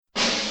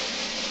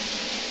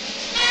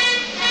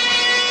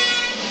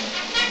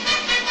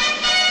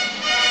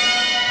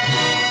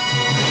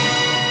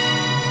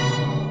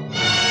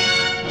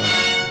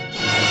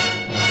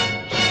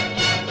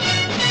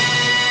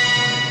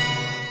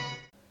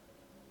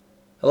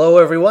Hello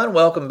everyone,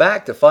 welcome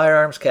back to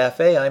Firearms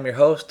Cafe. I'm your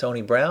host,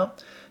 Tony Brown.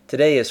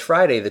 Today is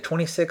Friday, the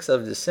 26th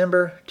of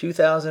December,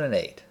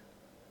 2008.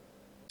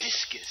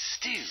 Discus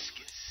Stew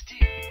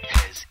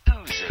has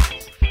Ouzo,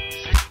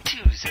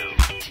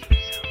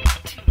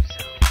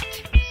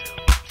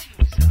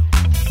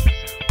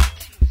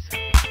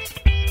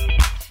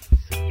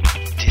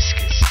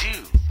 Discus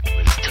Stew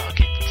was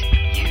talking to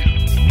you.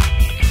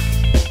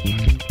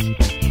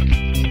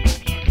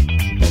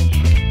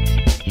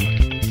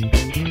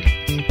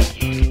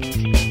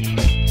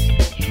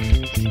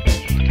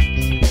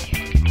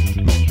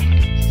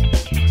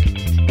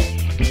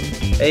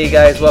 Hey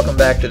guys, welcome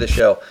back to the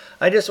show.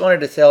 I just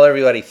wanted to tell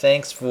everybody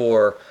thanks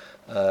for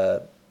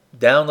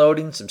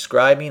downloading,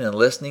 subscribing, and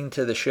listening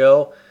to the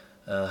show.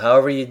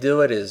 However you do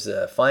it is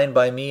fine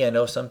by me. I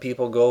know some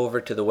people go over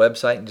to the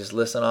website and just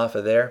listen off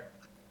of there.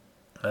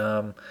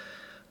 But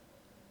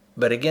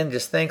again,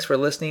 just thanks for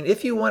listening.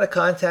 If you want to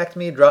contact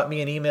me, drop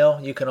me an email.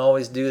 You can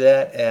always do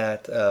that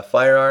at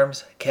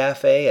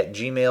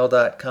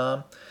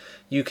firearmscafe@gmail.com.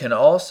 You can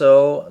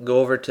also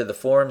go over to the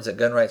forums at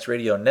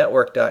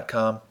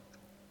gunrightsradionetwork.com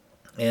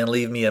and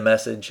leave me a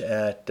message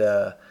on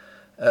the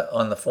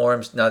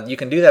forums. Now, you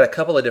can do that a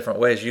couple of different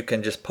ways. You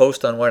can just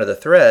post on one of the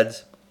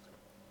threads,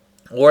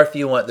 or if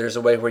you want, there's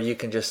a way where you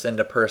can just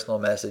send a personal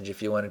message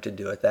if you wanted to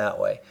do it that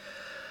way.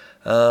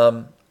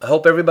 I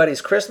hope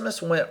everybody's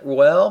Christmas went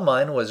well.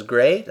 Mine was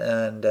great,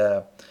 and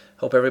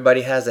hope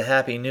everybody has a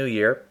happy new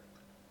year.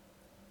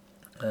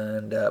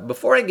 And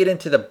before I get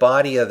into the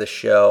body of the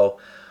show,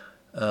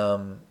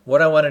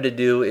 what I wanted to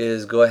do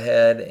is go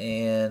ahead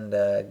and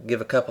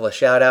give a couple of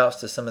shout outs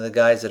to some of the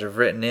guys that have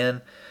written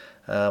in.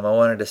 I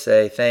wanted to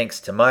say thanks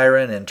to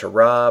Myron and to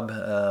Rob.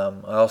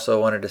 I also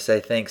wanted to say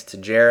thanks to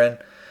Jaron.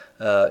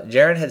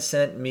 Jaron had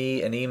sent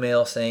me an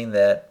email saying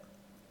that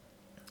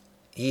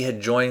he had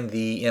joined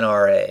the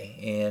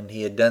NRA, and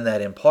he had done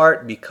that in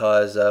part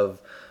because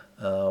of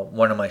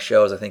one of my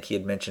shows. I think he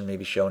had mentioned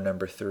maybe show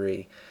number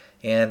 3.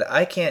 And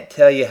I can't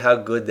tell you how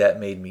good that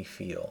made me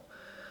feel.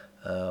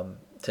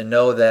 To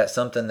know that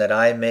something that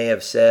I may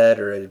have said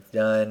or have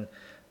done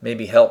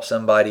maybe help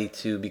somebody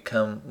to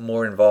become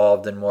more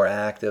involved and more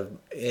active,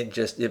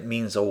 it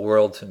means the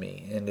world to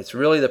me. And it's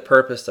really the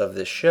purpose of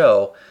this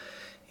show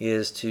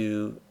is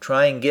to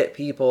try and get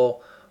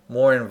people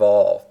more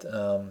involved,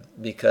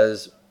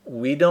 because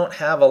we don't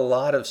have a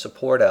lot of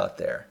support out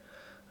there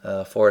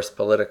for us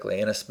politically,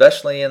 and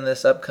especially in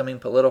this upcoming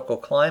political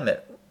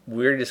climate,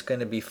 we're just going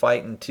to be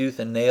fighting tooth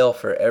and nail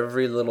for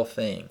every little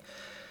thing,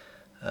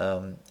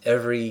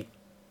 every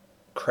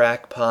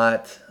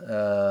crackpot,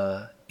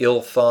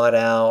 ill thought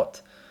out,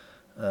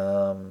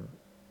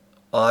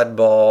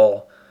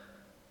 oddball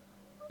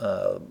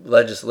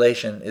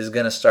legislation is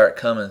going to start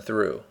coming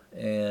through.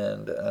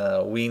 And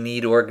we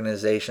need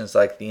organizations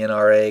like the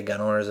NRA,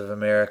 Gun Owners of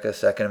America,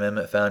 Second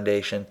Amendment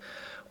Foundation.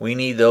 We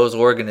need those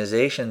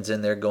organizations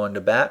in there going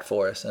to bat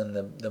for us.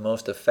 And the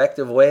most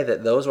effective way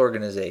that those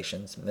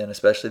organizations, and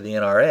especially the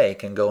NRA,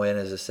 can go in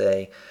is to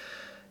say,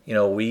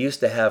 we used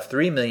to have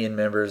 3 million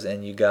members,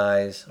 and you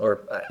guys,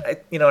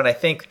 and I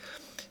think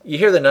you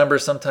hear the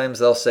numbers. Sometimes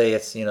they'll say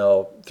it's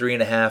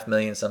 3.5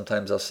 million.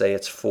 Sometimes they'll say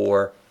it's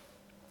 4.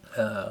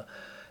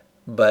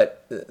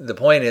 But the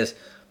point is,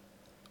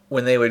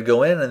 when they would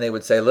go in and they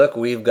would say, look,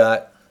 we've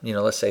got,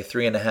 let's say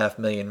 3.5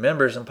 million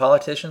members, and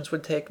politicians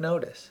would take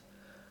notice.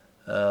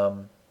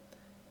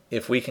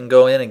 If we can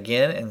go in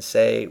again and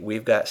say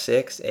we've got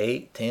 6,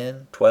 8,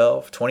 10,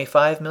 12,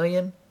 25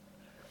 million,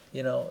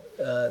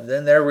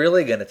 then they're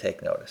really going to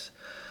take notice.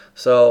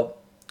 So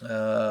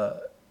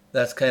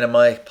that's kind of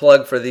my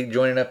plug for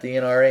joining up the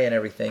NRA and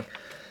everything.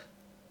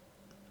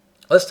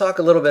 Let's talk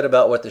a little bit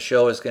about what the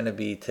show is going to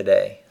be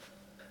today.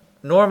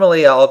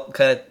 Normally, I'll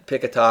kind of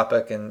pick a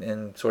topic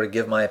and sort of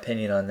give my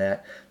opinion on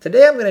that.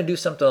 Today, I'm going to do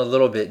something a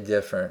little bit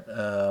different.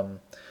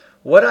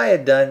 What I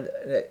had done,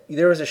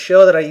 there was a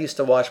show that I used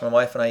to watch, my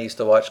wife and I used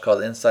to watch,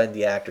 called Inside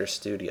the Actor's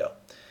Studio.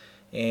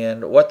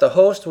 And what the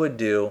host would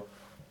do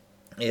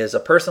is a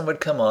person would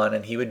come on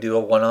and he would do a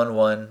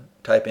one-on-one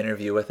type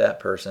interview with that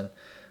person.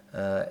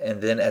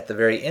 And then at the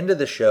very end of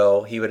the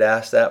show, he would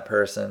ask that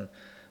person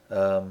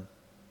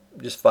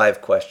just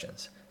 5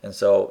 questions. And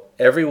so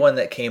everyone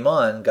that came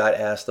on got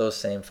asked those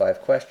same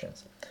 5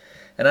 questions.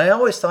 And I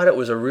always thought it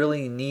was a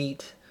really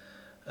neat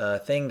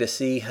thing to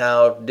see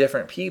how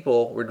different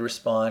people would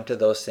respond to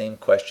those same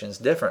questions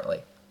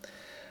differently.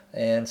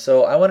 And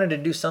so I wanted to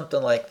do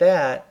something like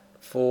that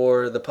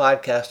for the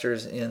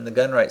podcasters in the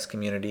gun rights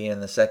community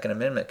and the Second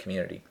Amendment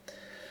community.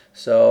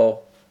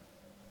 So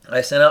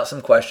I sent out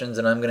some questions,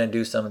 and I'm going to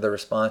do some of the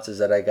responses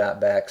that I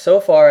got back. So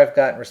far, I've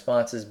gotten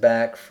responses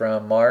back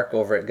from Mark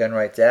over at Gun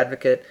Rights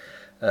Advocate,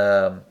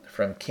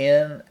 from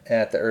Ken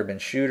at the Urban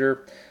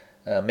Shooter,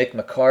 Mick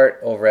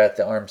McCart over at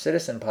the Armed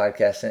Citizen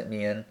podcast sent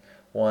me in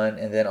one,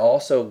 and then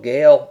also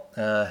Gail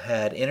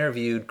had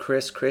interviewed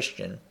Chris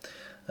Christian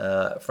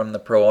from the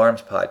Pro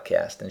Arms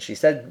podcast, and she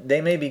said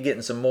they may be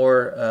getting some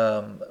more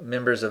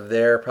members of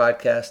their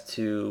podcast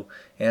to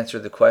answer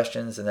the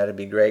questions, and that'd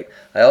be great.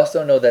 I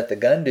also know that the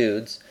Gun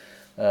Dudes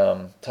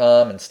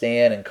Tom and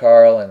Stan and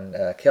Carl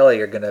and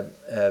Kelly are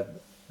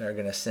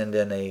gonna send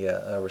in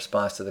a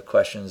response to the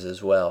questions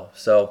as well.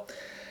 So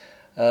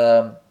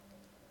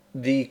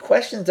the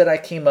questions that I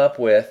came up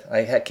with,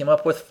 came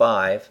up with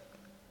 5.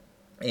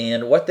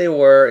 And what they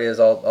were is,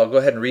 I'll go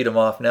ahead and read them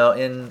off. Now,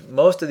 in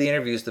most of the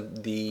interviews,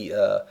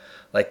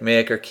 like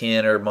Mick or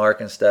Ken or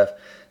Mark and stuff,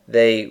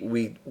 they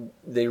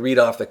read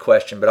off the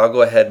question, but I'll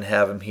go ahead and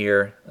have them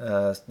here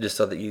just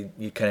so that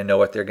you kind of know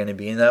what they're going to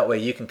be, and that way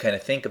you can kind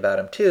of think about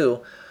them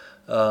too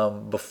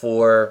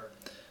before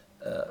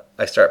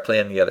I start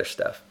playing the other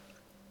stuff.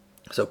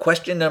 So,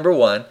 question number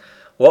 1: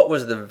 what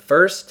was the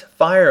first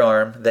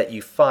firearm that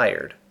you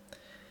fired,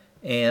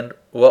 and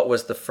what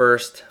was the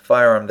first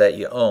firearm that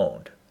you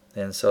owned?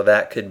 And so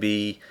that could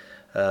be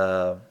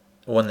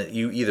one that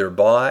you either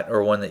bought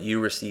or one that you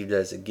received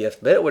as a gift,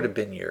 but it would have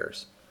been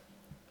yours.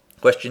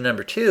 Question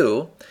number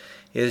 2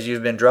 is,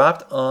 you've been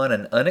dropped on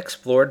an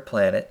unexplored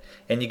planet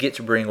and you get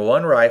to bring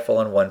 1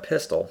 rifle and 1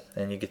 pistol,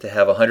 and you get to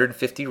have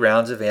 150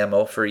 rounds of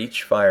ammo for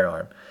each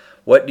firearm.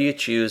 What do you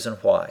choose and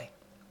why?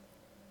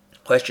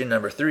 Question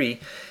number 3,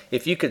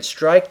 if you could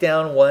strike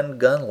down 1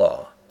 gun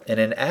law and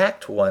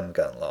enact 1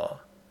 gun law,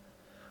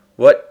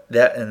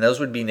 and those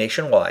would be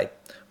nationwide,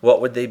 what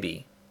would they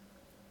be?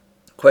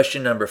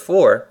 Question number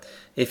 4,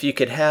 if you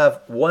could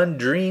have 1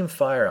 dream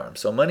firearm,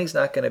 so money's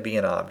not going to be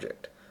an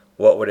object,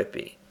 what would it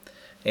be?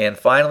 And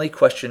finally,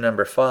 question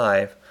number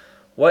 5,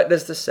 what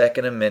does the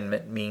Second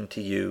Amendment mean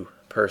to you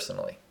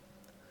personally?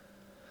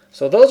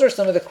 So those are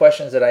some of the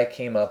questions that I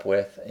came up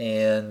with,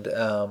 and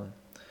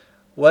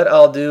what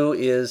I'll do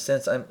is,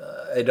 since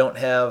I don't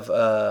have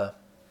the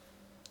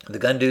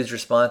Gun Dudes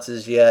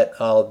responses yet,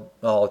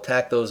 I'll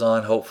tack those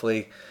on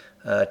hopefully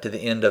to the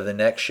end of the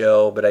next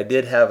show, but I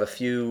did have a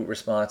few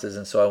responses,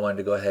 and so I wanted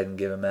to go ahead and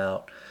give them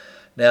out.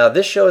 Now,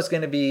 this show is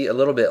going to be a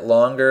little bit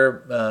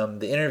longer.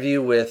 The interview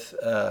with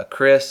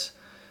Chris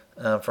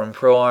from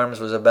Pro Arms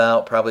was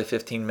about probably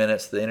 15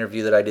 minutes. The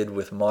interview that I did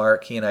with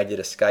Mark, he and I did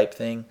a Skype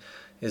thing,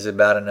 is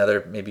about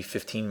another maybe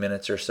 15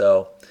 minutes or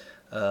so.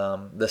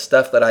 The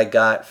stuff that I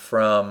got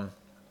from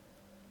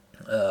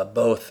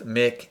both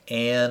Mick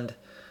and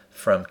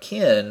from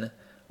Ken,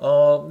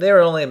 they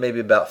were only maybe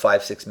about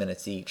 5-6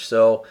 minutes each.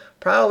 So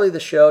probably the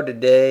show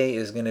today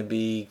is going to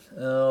be,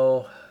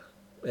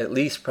 at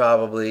least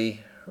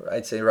probably,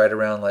 I'd say right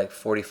around like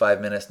 45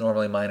 minutes.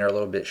 Normally mine are a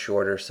little bit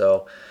shorter,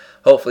 so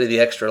hopefully the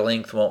extra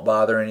length won't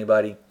bother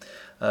anybody.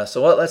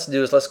 So what let's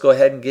do is let's go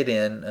ahead and get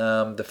in.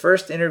 The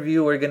first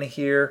interview we're going to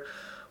hear,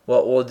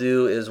 what we'll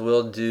do is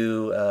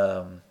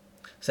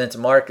since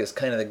Mark is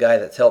kind of the guy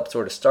that's helped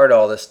sort of start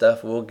all this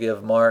stuff, we'll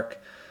give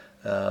Mark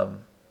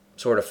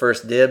sort of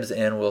first dibs,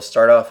 and we'll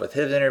start off with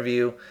his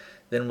interview.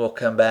 Then we'll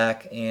come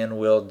back and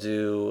we'll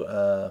do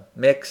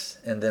Mix,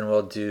 and then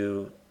we'll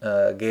do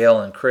Gail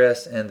and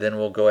Chris, and then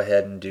we'll go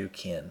ahead and do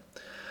Ken.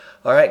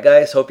 All right,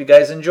 guys, hope you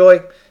guys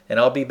enjoy, and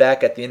I'll be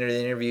back at the end of the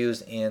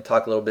interviews and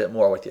talk a little bit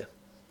more with you.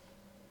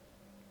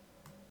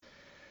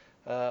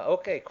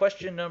 Okay,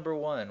 question number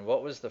 1.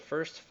 What was the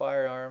first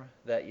firearm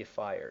that you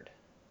fired?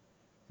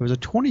 It was a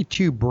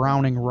 .22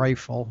 Browning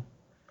rifle,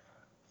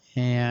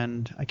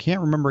 and I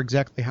can't remember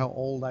exactly how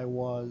old I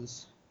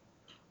was,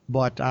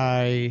 but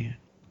I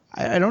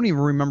don't even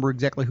remember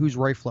exactly whose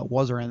rifle it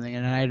was or anything.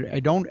 And I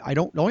don't.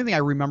 The only thing I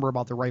remember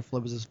about the rifle,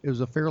 it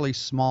was a fairly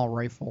small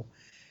rifle,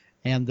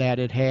 and that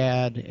it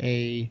had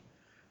and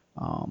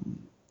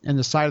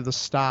the side of the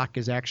stock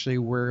is actually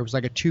where it was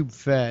like a tube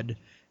fed,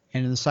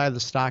 and in the side of the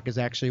stock is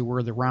actually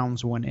where the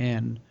rounds went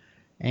in.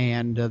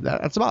 And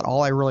that's about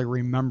all I really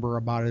remember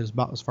about it, is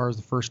about as far as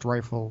the first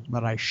rifle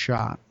that I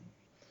shot.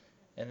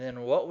 And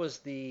then what was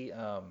the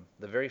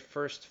very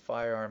first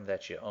firearm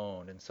that you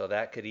owned? And so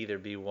that could either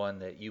be one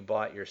that you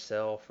bought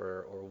yourself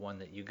or one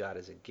that you got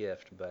as a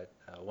gift, but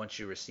once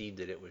you received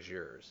it, it was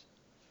yours.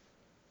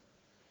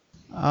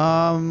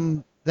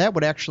 That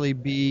would actually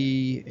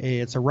be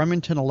it's a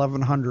Remington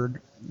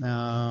 1100.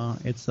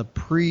 It's a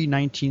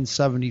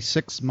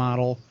pre-1976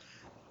 model,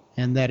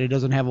 and that it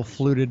doesn't have a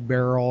fluted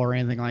barrel or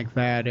anything like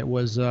that. It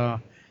was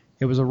a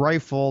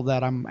rifle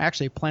that I'm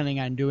actually planning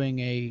on doing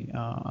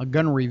a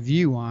gun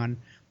review on,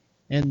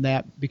 in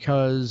that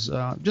because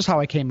just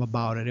how I came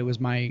about it. It was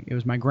my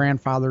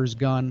grandfather's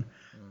gun.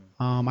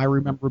 I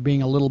remember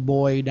being a little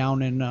boy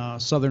down in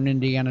southern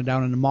Indiana,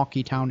 down in the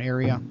Maukytown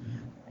area,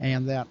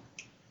 and that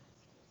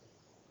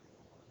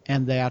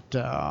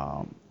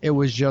it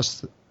was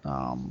just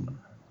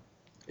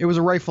it was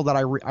a rifle that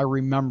I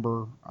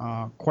remember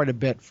quite a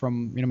bit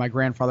from my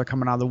grandfather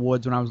coming out of the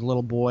woods when I was a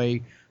little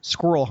boy,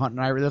 squirrel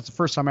hunting. That's the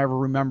first time I ever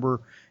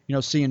remember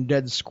seeing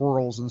dead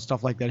squirrels and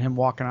stuff like that. Him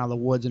walking out of the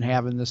woods and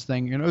having this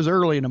thing. And it was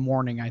early in the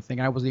morning, I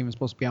think. I wasn't even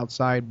supposed to be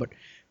outside, but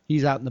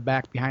he's out in the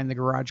back behind the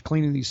garage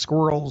cleaning these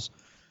squirrels,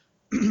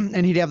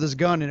 and he'd have this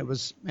gun, and it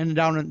was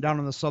down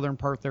in the southern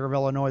part there of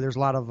Illinois. There's a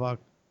lot of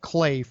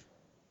clay.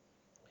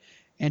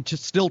 And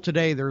still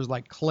today, there's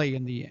like clay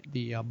in the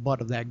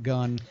butt of that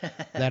gun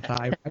that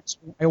I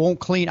won't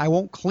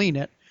clean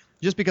it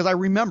just because I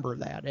remember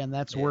that, and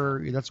that's where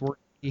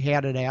he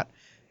had it at.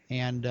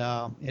 And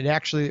it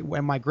actually,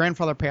 when my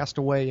grandfather passed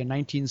away in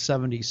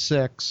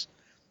 1976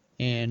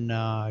 in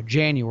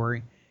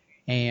January,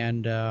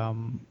 and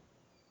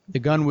the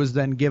gun was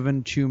then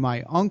given to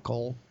my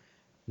uncle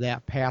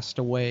that passed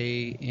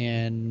away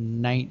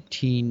in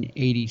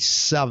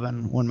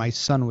 1987 when my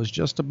son was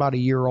just about a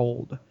year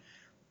old.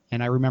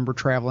 And I remember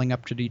traveling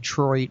up to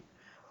Detroit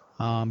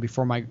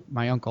before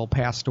my uncle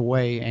passed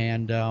away,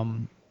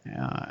 and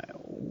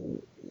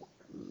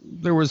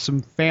there was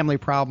some family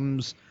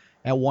problems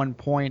at one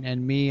point,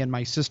 and me and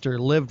my sister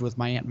lived with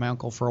my aunt and my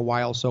uncle for a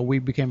while, so we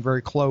became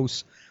very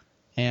close.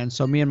 And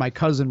so me and my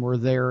cousin were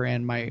there,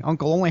 and my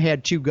uncle only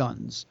had two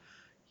guns.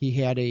 He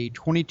had a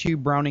 .22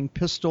 Browning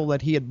pistol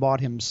that he had bought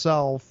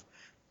himself,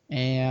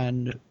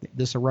 and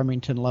this a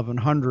Remington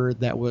 1100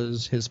 that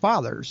was his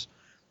father's.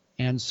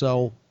 And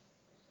so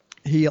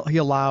he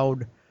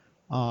allowed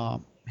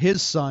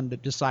his son to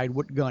decide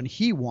what gun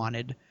he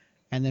wanted,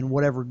 and then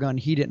whatever gun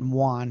he didn't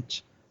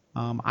want,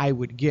 I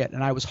would get.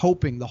 And I was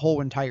hoping the whole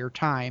entire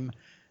time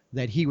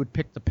that he would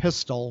pick the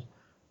pistol,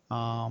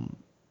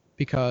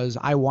 because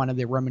I wanted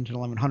the Remington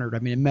 1100. I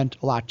mean, it meant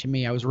a lot to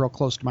me. I was real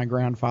close to my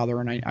grandfather,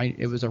 and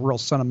it was a real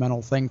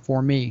sentimental thing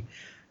for me.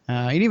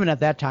 And even at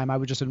that time, I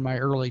was just in my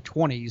early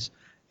 20s,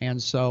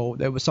 and so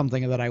it was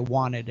something that I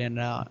wanted. And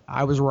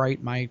I was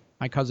right. My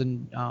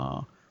cousin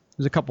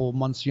was a couple of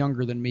months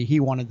younger than me. He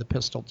wanted the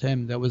pistol. To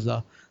him, that was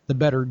the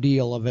better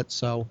deal of it.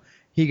 So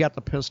he got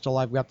the pistol.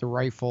 I've got the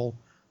rifle,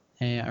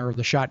 or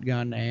the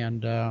shotgun,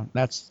 and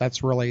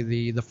that's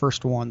really the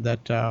first one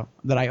that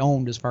I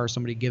owned as far as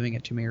somebody giving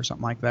it to me or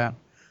something like that.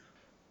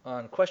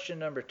 On question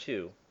number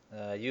 2,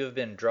 you have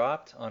been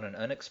dropped on an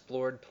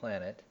unexplored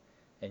planet,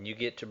 and you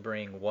get to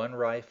bring one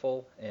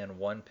rifle and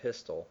one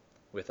pistol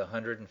with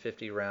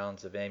 150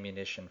 rounds of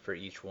ammunition for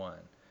each one.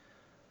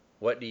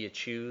 What do you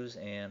choose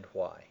and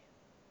why?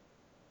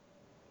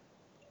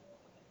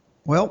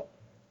 Well,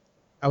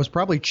 I would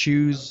probably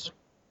choose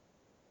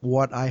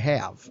what I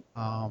have,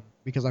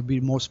 because I'd be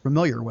most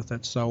familiar with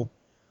it. So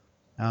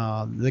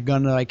the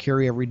gun that I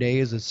carry every day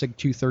is a SIG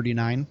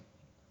 239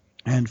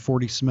 and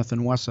 40 Smith &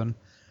 Wesson.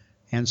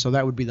 And so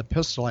that would be the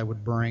pistol I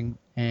would bring.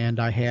 And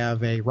I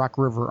have a Rock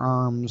River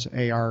Arms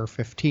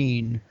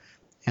AR-15,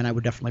 and I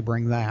would definitely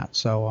bring that.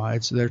 So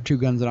they're two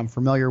guns that I'm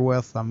familiar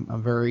with.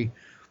 I'm very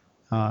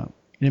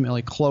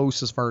intimately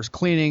close as far as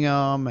cleaning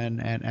them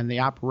and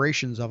the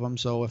operations of them.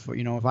 So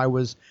if I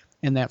was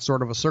in that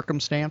sort of a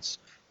circumstance,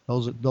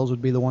 those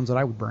would be the ones that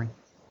I would bring.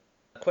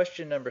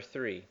 Question number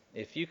 3.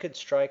 If you could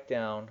strike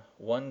down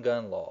one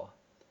gun law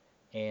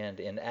and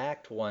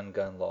enact one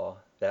gun law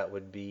that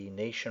would be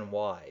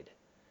nationwide,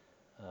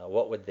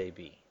 what would they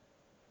be?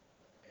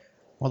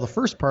 Well, the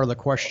first part of the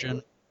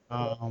question,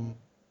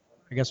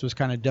 I guess, was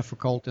kind of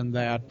difficult in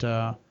that,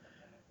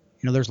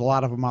 there's a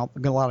lot of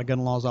gun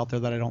laws out there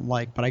that I don't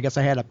like. But I guess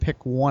I had to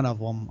pick one of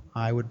them.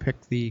 I would pick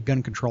the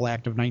Gun Control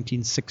Act of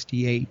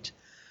 1968.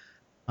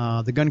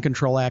 The Gun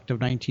Control Act of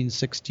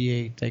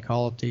 1968, they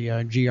call it the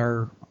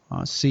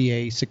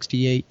GRCA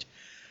 68.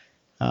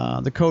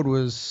 The code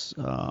was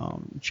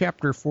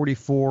Chapter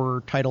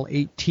 44, Title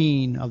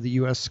 18 of the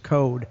U.S.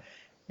 Code,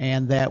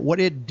 and that what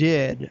it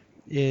did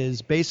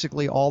is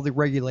basically all the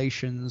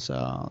regulations,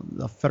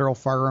 the federal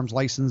firearms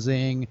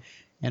licensing,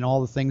 and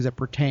all the things that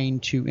pertain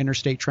to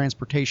interstate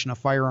transportation of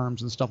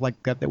firearms and stuff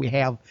like that we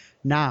have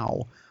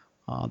now,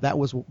 that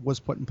was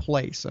put in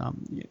place.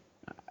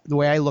 The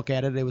way I look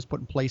at it, it was put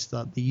in place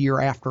the year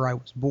after I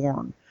was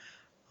born.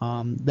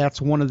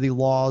 That's one of the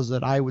laws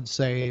that I would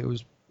say it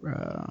was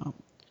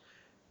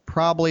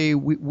probably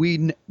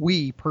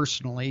we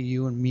personally,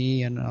 you and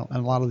me and a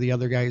lot of the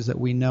other guys that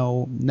we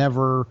know,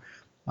 never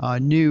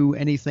knew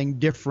anything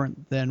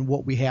different than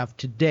what we have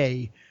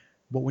today.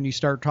 But when you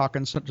start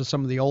talking to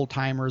some of the old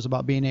timers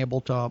about being able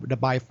to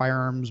buy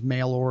firearms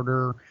mail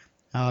order,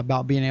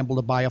 about being able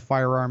to buy a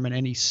firearm in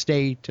any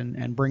state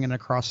and bring it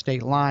across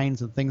state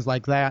lines and things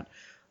like that,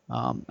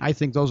 I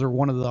think those are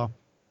one of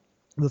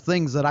the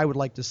things that I would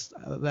like to.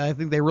 That I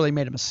think they really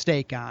made a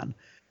mistake on.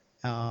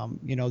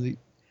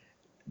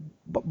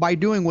 By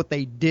doing what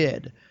they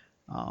did,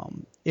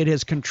 it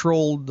has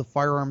controlled the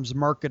firearms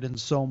market in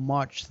so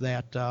much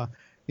that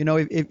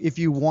if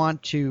you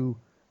want to,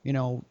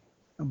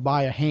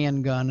 buy a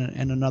handgun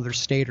in another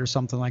state or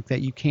something like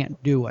that, you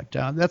can't do it.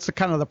 That's the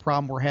kind of the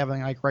problem we're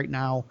having like right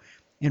now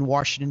in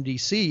Washington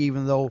D.C.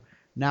 Even though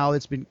now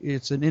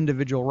it's an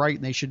individual right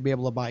and they should be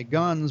able to buy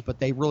guns, but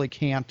they really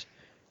can't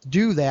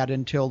do that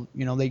until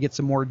they get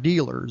some more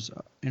dealers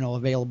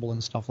available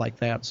and stuff like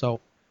that. So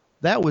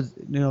that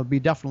would be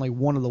definitely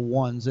one of the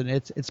ones, and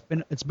it's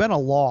been a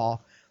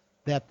law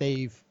that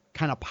they've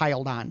kind of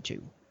piled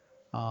onto.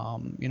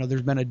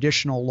 There's been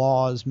additional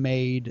laws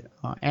made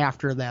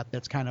after that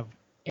that's kind of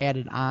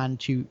added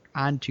onto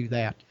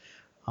that,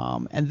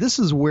 and this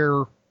is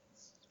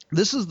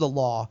the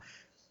law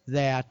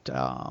that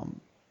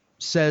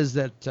says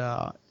that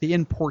the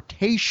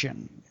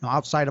importation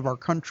outside of our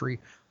country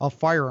of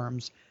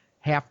firearms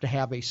have to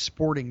have a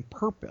sporting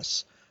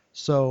purpose.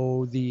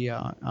 So the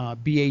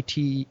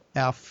BATFE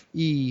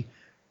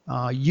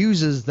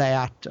uses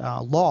that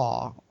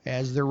law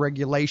as their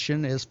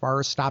regulation as far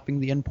as stopping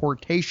the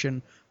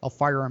importation of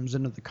firearms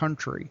into the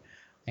country.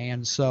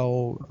 And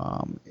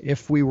so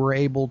if we were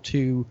able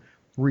to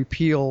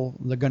repeal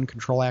the Gun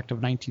Control Act of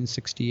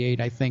 1968,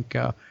 I think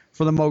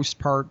for the most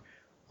part,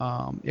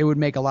 it would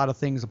make a lot of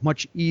things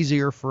much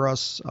easier for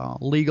us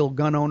legal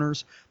gun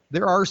owners.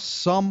 There are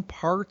some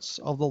parts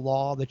of the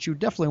law that you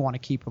definitely want to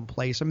keep in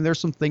place. I mean, there's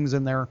some things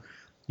in there,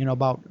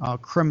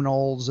 about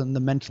criminals and the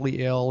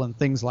mentally ill and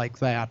things like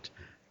that.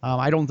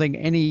 I don't think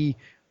any,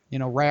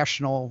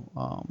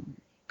 rational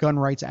gun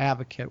rights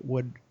advocate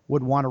would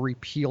want to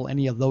repeal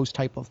any of those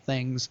type of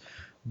things.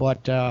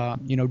 But,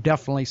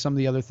 definitely some of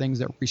the other things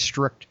that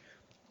restrict,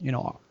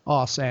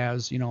 us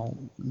as,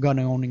 gun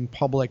owning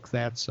public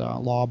that's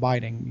law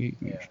abiding.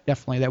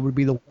 Definitely that would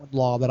be the one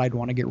law that I'd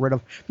want to get rid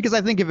of, because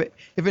I think if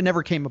it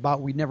never came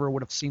about, we never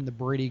would have seen the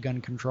Brady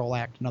Gun Control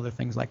Act and other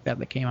things like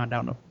that came on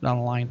down the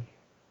line.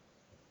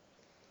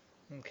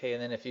 Okay,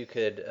 and then if you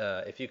could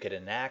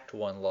enact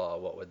one law,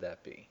 what would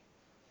that be?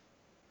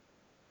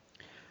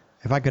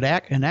 If I could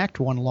enact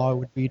one law, it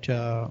would be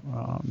to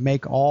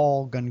make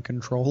all gun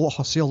control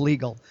laws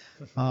illegal.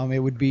 It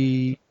would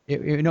be,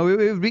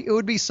 it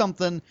would be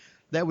something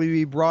that would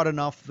be broad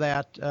enough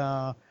that,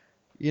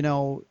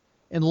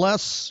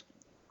 unless,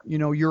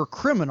 you're a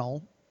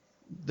criminal,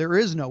 there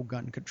is no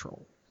gun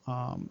control.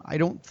 I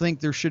don't think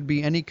there should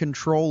be any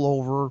control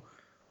over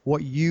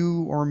what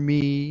you or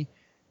me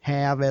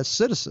have as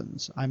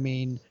citizens. I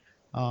mean,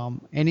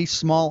 any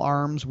small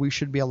arms we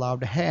should be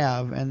allowed to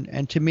have,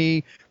 and to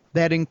me,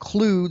 that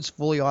includes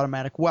fully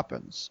automatic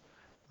weapons.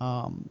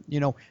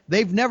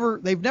 They've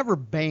never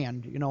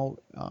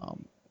banned.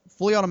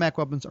 Fully automatic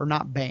weapons are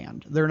not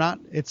banned. They're not.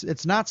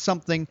 It's not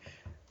something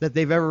that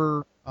they've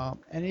ever.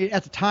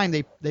 At the time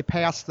they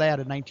passed that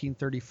in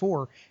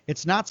 1934.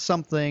 It's not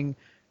something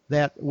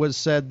that was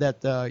said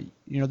that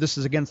this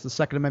is against the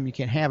Second Amendment, you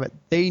can't have it.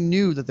 They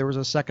knew that there was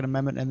a Second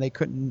Amendment and they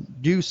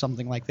couldn't do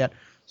something like that.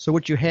 So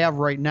what you have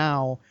right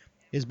now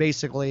is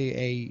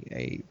basically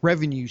a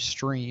revenue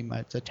stream.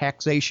 It's a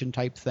taxation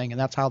type thing,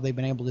 and that's how they've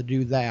been able to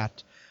do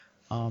that.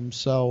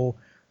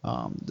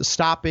 The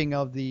stopping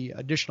of the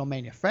additional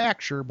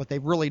manufacture, but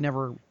they've really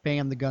never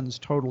banned the guns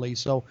totally.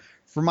 So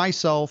for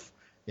myself,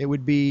 it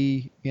would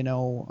be,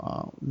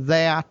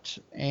 that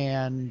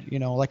and,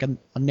 like a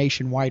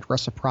nationwide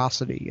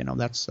reciprocity.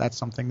 That's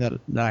something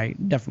that I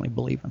definitely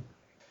believe in.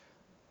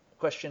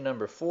 Question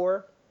number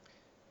 4.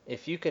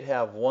 If you could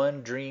have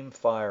one dream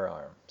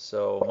firearm,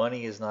 so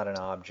money is not an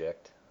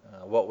object,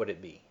 what would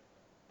it be?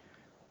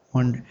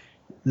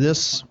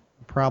 This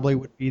probably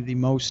would be the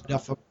most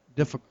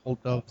difficult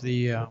of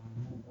the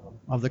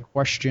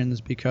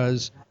questions,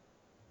 because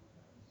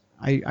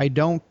I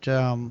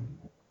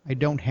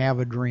don't have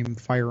a dream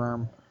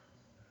firearm.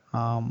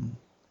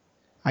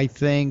 I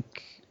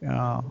think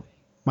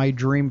my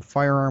dream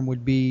firearm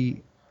would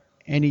be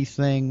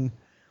anything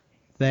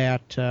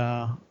that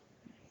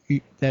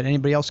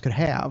anybody else could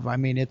have. I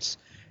mean, I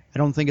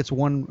don't think it's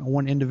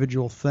one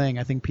individual thing.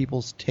 I think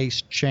people's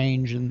tastes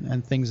change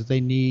and things that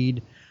they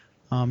need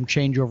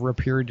change over a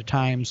period of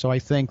time. So I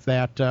think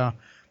that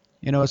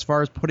as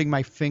far as putting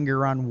my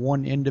finger on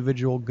one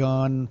individual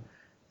gun,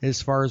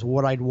 as far as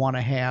what I'd want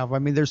to have, I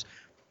mean, there's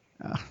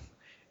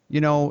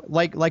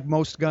like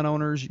most gun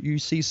owners, you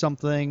see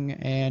something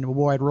and,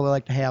 boy, I'd really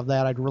like to have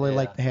that. I'd really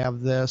like to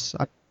have this.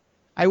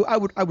 I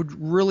would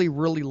really,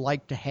 really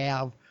like to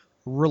have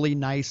really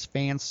nice,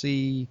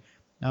 fancy,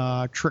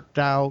 tricked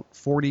out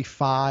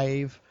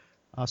 45.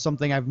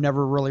 Something I've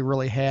never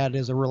really had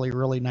is a really,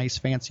 really nice,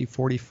 fancy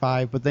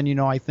 45. But then,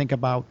 I think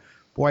about,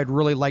 boy, I'd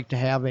really like to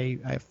have a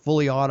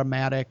fully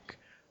automatic,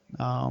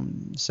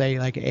 say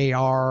like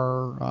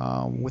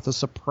AR with a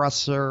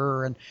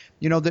suppressor, and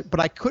but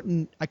I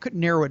couldn't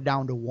narrow it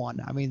down to one.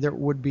 I mean, there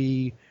would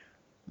be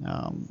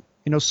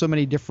so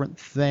many different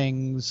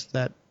things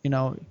that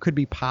could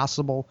be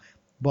possible,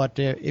 but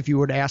if you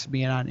were to ask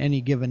me on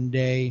any given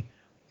day,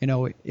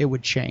 it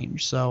would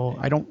change. So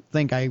I don't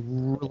think I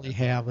really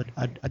have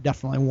a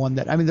definitely one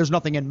that, I mean, there's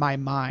nothing in my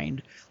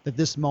mind at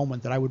this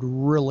moment that I would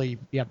really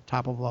be at the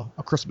top of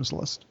a Christmas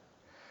list.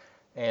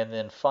 And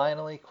then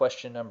finally,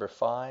 question number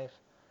 5.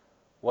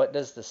 What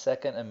does the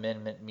Second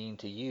Amendment mean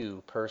to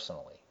you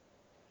personally?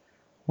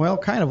 Well,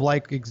 kind of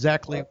like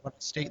exactly what I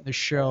state in the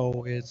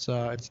show. It's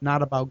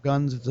not about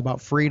guns. It's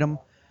about freedom.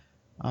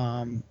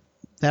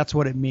 That's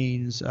what it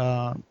means.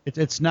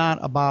 It's not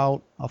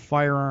about a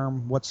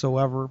firearm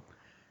whatsoever.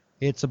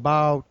 It's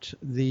about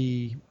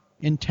the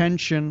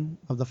intention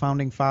of the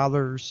Founding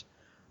Fathers,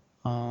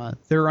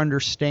 their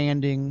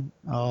understanding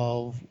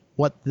of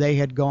what they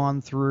had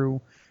gone through,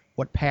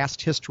 what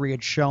past history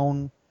had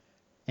shown.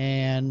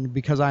 And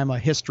because I'm a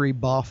history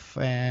buff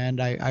and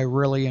I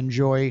really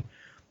enjoy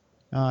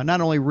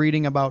not only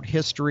reading about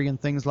history and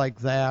things like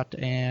that,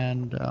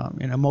 and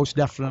most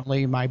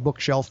definitely my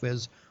bookshelf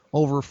is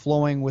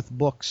overflowing with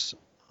books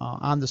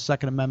on the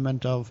Second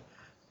Amendment of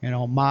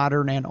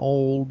modern and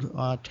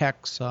old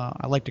texts.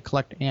 I like to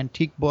collect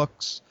antique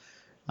books,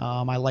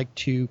 I like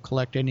to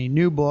collect any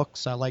new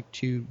books. I like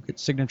to get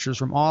signatures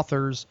from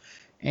authors,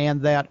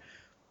 and that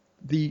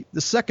the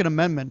Second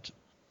Amendment,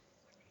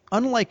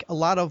 unlike a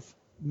lot of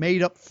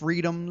made-up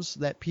freedoms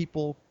that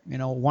people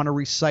want to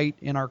recite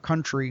in our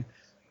country,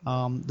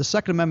 the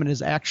Second Amendment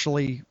is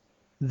actually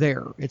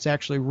there. It's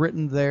actually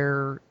written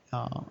there.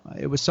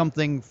 It was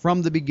something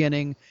from the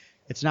beginning.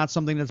 It's not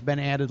something that's been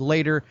added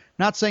later.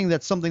 Not saying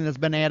that something that's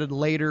been added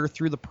later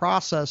through the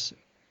process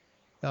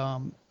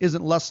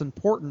isn't less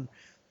important,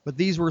 but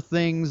these were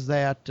things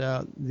that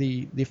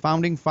the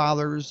founding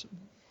fathers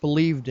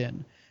believed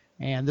in,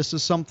 and this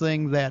is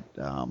something that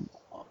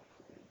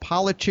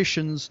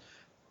politicians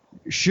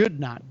should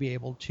not be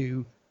able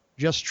to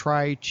just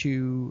try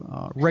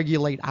to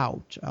regulate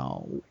out.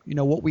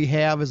 What we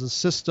have is a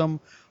system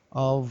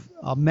of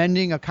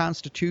amending a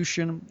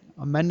constitution,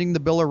 amending the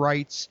Bill of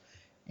Rights,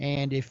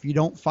 and if you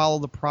don't follow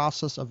the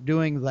process of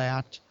doing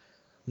that,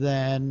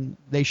 then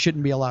they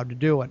shouldn't be allowed to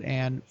do it.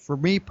 And for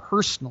me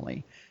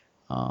personally,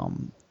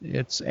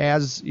 it's,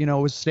 as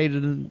is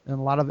stated in a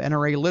lot of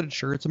NRA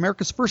literature, it's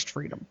America's first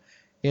freedom.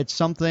 It's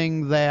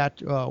something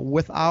that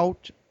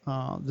without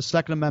the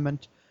Second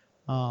Amendment,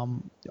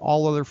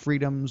 all other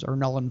freedoms are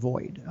null and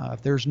void.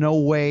 If there's no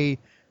way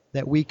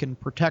that we can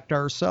protect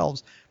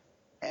ourselves,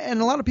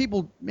 and a lot of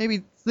people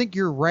maybe think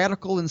you're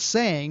radical in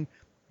saying,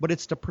 but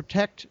it's to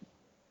protect,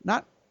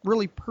 not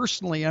really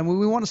personally. I mean,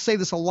 we want to say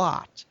this a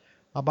lot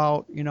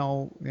about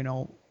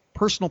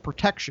personal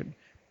protection,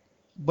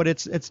 but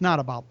it's not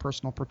about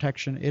personal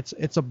protection.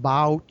 It's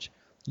about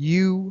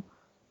you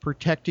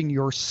protecting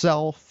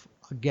yourself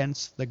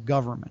against the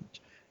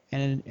government.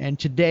 And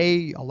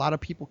today, a lot of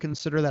people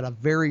consider that a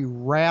very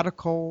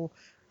radical,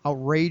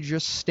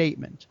 outrageous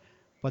statement.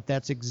 But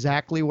that's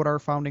exactly what our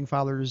founding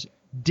fathers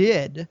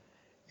did,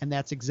 and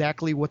that's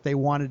exactly what they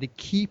wanted to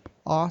keep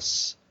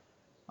us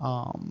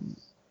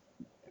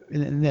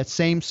in that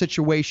same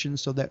situation,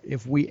 so that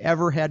if we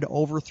ever had to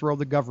overthrow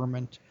the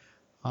government,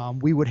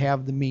 we would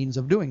have the means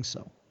of doing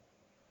so.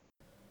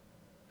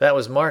 That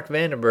was Mark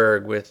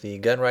Vandenberg with the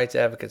Gun Rights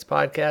Advocates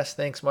podcast.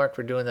 Thanks, Mark,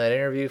 for doing that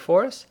interview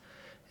for us.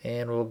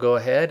 And we'll go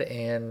ahead,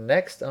 and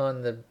next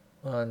on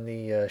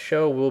the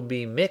show will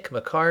be Mick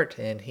McCart,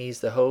 and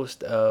he's the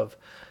host of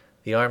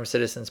the Armed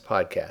Citizens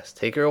podcast.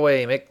 Take her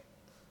away, Mick.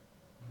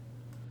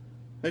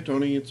 Hi,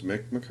 Tony. It's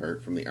Mick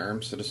McCart from the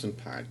Armed Citizen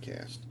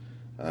podcast.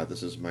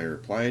 This is my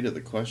reply to the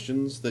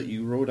questions that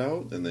you wrote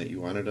out and that you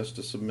wanted us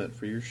to submit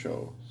for your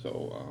show.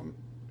 So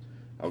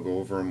I'll go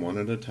over them one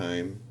at a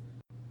time.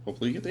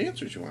 Hopefully you get the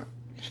answers you want.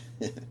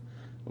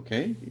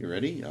 Okay, you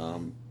ready?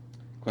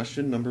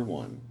 Question number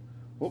 1.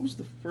 What was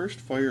the first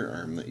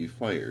firearm that you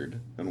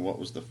fired, and what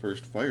was the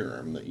first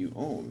firearm that you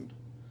owned?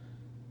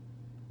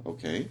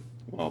 Okay,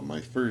 well, my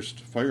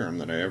first firearm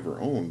that I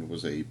ever owned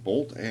was a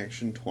bolt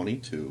action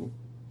 22.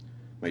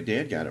 My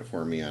dad got it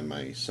for me on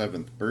my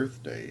 7th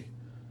birthday,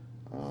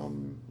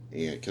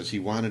 because he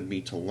wanted me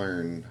to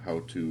learn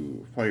how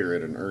to fire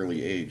at an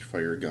early age,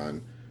 fire a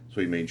gun, so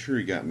he made sure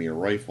he got me a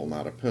rifle,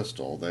 not a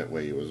pistol. That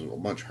way it was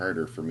much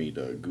harder for me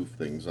to goof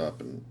things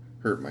up and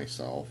hurt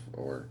myself,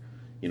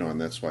 and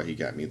that's why he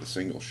got me the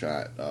single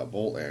shot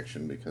bolt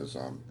action, because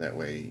that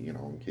way,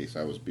 in case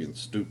I was being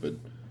stupid,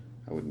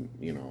 I wouldn't,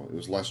 it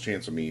was less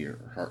chance of me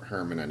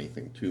harming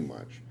anything too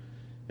much.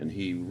 And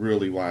he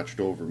really watched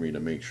over me to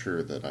make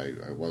sure that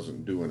I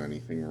wasn't doing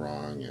anything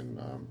wrong,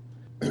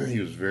 and he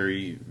was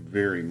very,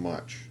 very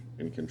much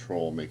in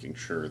control, making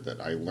sure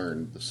that I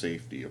learned the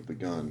safety of the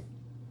gun.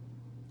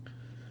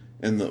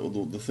 And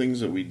the things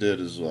that we did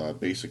is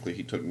basically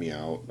he took me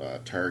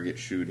out target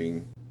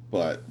shooting.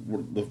 But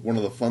one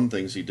of the fun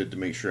things he did to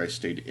make sure I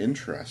stayed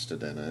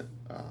interested in it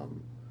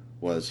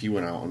was he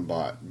went out and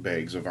bought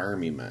bags of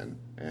Army men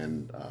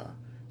and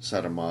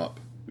set them up.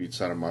 We'd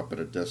set them up at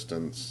a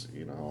distance,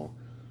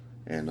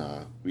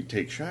 and we'd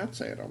take shots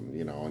at them,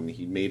 and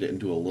he made it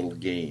into a little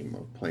game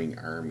of playing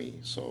Army.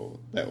 So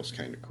that was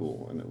kind of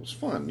cool, and it was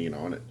fun,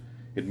 and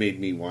it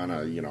made me want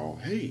to,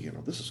 hey,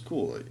 this is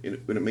cool.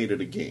 It made it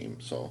a game.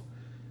 So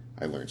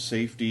I learned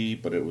safety,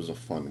 but it was a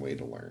fun way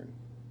to learn.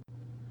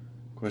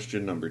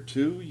 Question number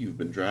 2, you've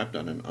been dropped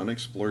on an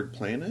unexplored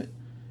planet,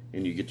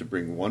 and you get to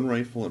bring one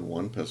rifle and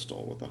one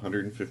pistol with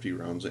 150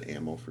 rounds of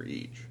ammo for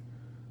each.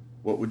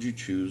 What would you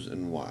choose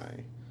and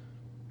why?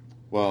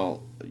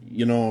 Well,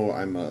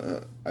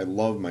 I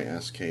love my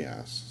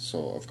SKS,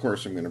 so of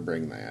course I'm going to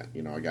bring that.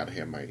 I got to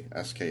have my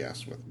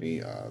SKS with me.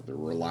 They're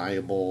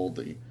reliable.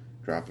 They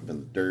drop them in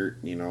the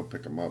dirt,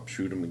 pick them up,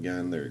 shoot them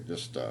again. They're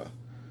just...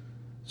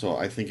 So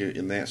I think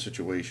in that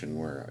situation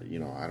where,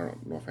 I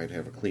don't know if I'd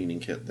have a cleaning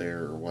kit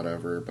there or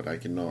whatever, but I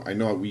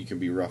know we can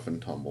be rough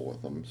and tumble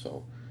with them,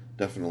 so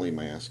definitely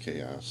my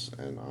SKS.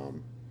 And,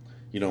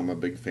 I'm a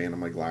big fan of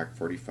my Glock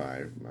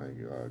 45, my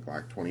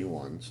Glock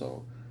 21,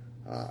 so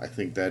I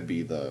think that'd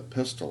be the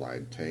pistol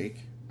I'd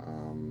take.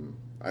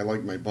 I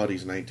like my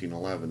buddy's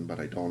 1911, but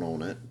I don't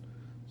own it,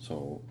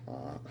 so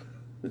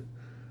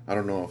I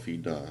don't know if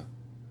he'd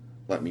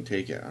let me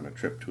take it on a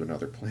trip to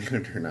another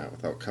planet or not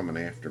without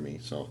coming after me,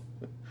 so...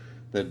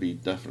 that'd be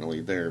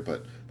definitely there.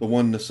 But the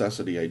one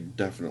necessity I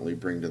definitely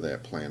bring to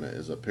that planet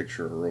is a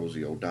picture of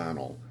Rosie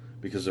O'Donnell,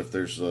 because if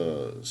there's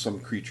some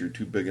creature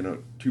too big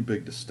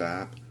to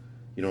stop,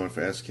 if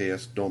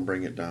SKS don't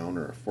bring it down,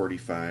 or a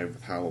 45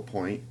 with hollow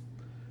point,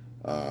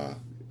 a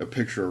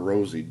picture of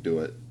Rosie'd do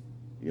it.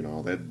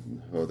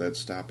 That'd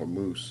stop a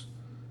moose,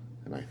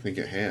 and I think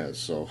it has.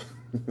 So,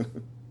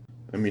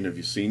 I mean, have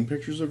you seen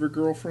pictures of your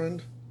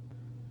girlfriend?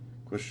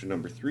 Question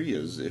number 3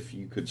 is, if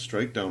you could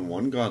strike down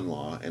one gun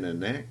law and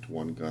enact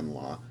one gun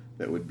law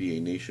that would be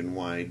a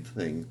nationwide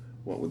thing,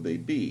 what would they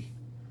be?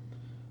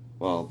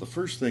 Well, the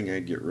first thing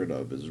I'd get rid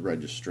of is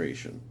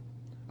registration.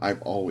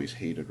 I've always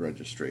hated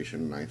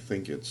registration, and I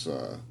think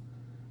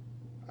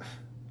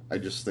I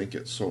just think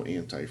it's so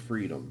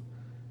anti-freedom.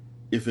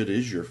 If it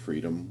is your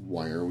freedom,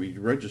 why are we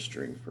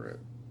registering for it?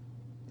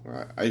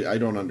 I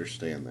don't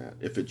understand that.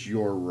 If it's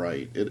your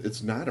right,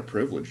 it's not a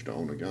privilege to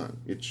own a gun.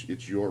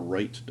 It's your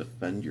right to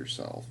defend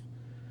yourself.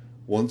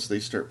 Once they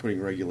start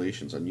putting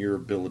regulations on your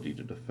ability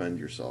to defend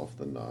yourself,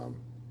 then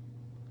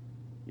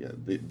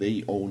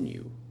they own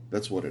you.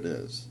 That's what it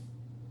is.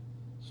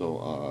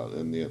 So,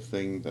 and the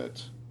thing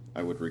that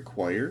I would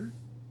require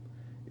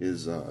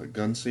is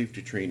gun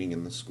safety training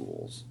in the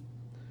schools.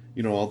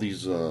 All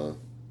these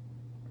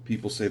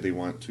people say they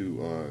want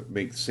to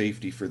make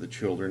safety for the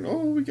children.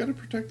 Oh, we got to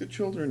protect the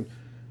children.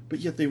 But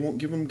yet they won't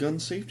give them gun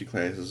safety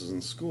classes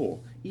in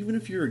school. Even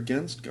if you're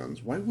against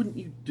guns, why wouldn't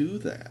you do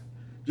that?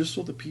 Just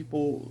so the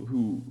people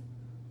who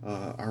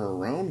are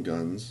around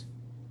guns,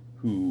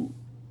 who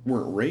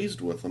weren't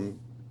raised with them,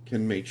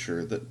 can make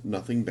sure that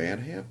nothing bad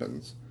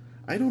happens.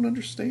 I don't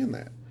understand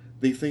that.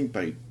 They think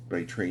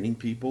by training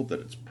people that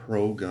it's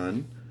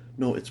pro-gun.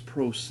 No, it's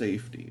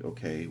pro-safety,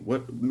 okay?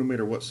 No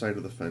matter what side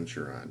of the fence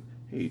you're on.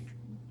 Hey,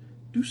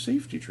 do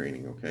safety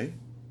training, okay?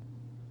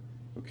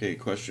 Okay,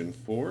 question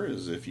 4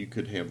 is, if you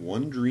could have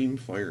one dream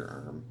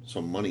firearm,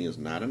 so money is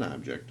not an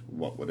object,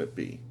 what would it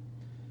be?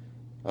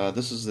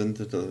 This is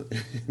into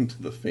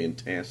the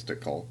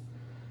fantastical,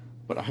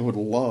 but I would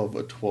love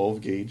a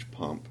 12-gauge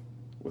pump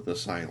with a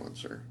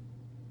silencer.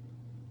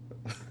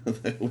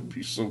 That would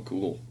be so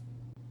cool.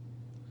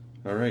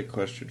 All right,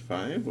 question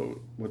 5.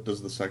 What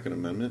does the Second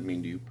Amendment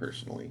mean to you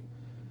personally?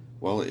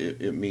 Well,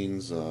 it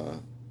means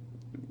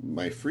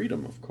my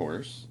freedom, of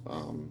course.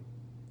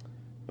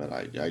 But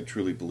I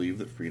truly believe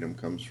that freedom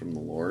comes from the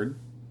Lord.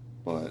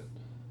 But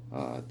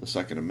the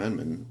Second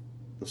Amendment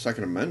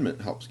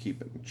helps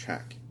keep it in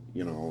check.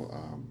 The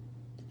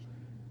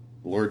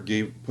Lord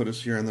put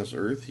us here on this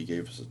earth. He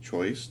gave us a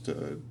choice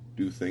to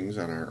do things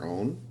on our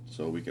own,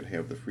 so we could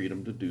have the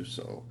freedom to do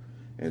so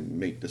and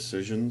make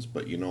decisions.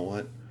 But you know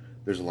what?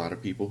 There's a lot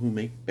of people who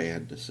make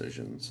bad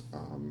decisions,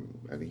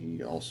 and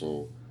He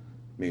also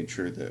made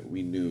sure that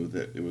we knew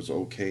that it was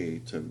okay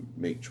to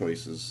make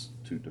choices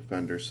to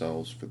defend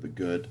ourselves for the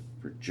good,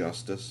 for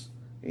justice,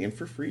 and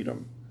for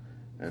freedom.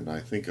 And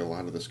I think a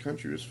lot of this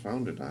country was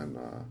founded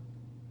on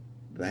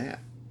that,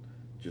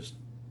 just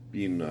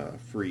being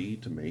free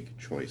to make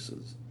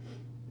choices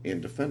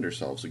and defend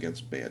ourselves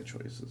against bad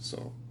choices.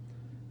 So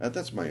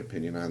that's my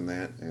opinion on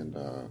that. And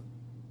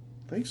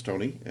thanks,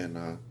 Tony,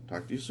 and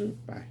talk to you soon.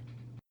 Bye.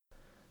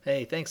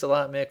 Hey, thanks a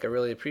lot, Mick. I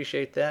really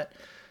appreciate that.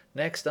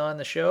 Next on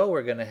the show,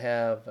 we're going to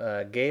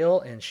have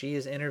Gail, and she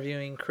is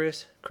interviewing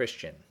Chris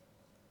Christian.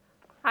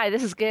 Hi,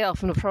 this is Gail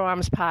from the Pro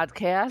Arms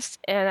Podcast,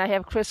 and I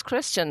have Chris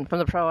Christian from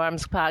the Pro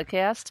Arms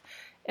Podcast,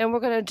 and we're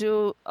going to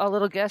do a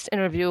little guest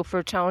interview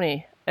for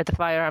Tony at the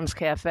Firearms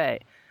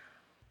Cafe.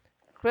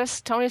 Chris,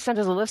 Tony sent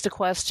us a list of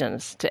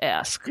questions to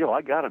ask. Yeah,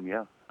 I got them,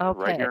 yeah. Okay.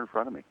 Right here in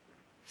front of me.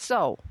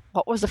 So,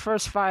 what was the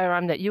first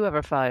firearm that you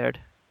ever fired?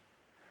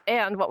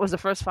 And what was the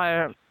first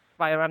firearm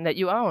that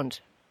you owned?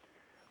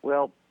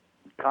 Well,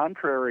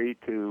 contrary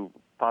to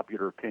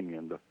popular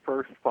opinion, the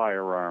first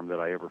firearm that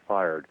I ever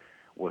fired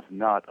was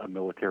not a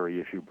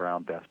military-issue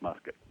Brown Bess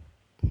musket.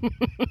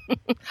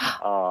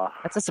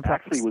 That's a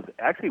surprise.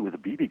 Actually, it was a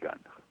BB gun.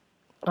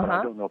 But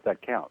I don't know if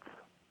that counts.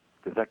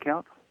 Does that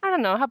count? I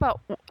don't know. How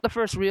about the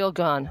first real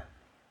gun?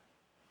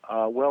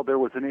 Well, there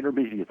was an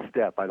intermediate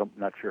step. I'm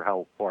not sure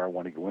how far I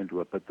want to go into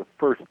it, but the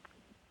first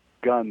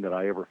gun that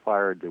I ever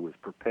fired that was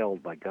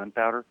propelled by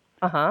gunpowder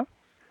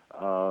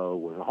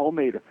was a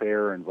homemade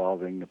affair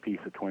involving a piece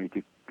of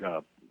 22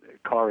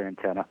 car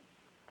antenna,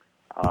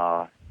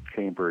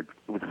 chambered.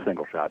 It was a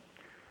single shot,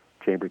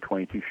 chambered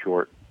 22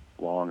 short,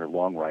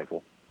 long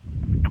rifle.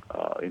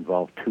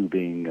 Involved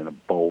tubing and a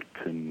bolt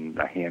and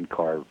a hand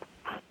carved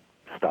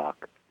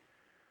stock.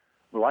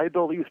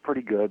 Reliability was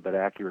pretty good, but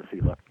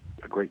accuracy left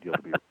a great deal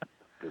to be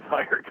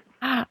desired.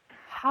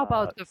 How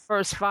about the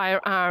first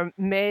firearm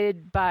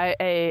made by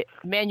a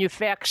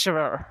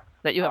manufacturer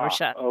that you ever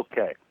shot?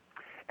 Okay.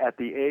 At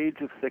the age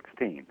of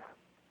 16,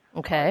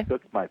 I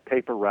took my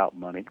paper route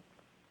money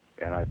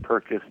and I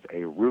purchased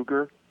a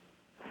Ruger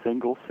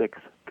single 6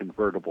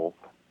 convertible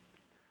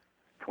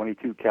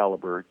 22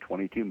 caliber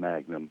 22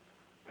 Magnum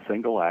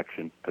single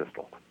action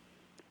pistol.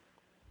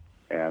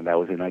 And that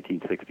was in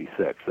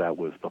 1966. That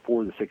was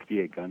before the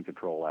 68 Gun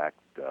Control Act,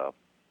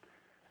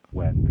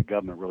 when the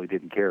government really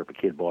didn't care if a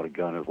kid bought a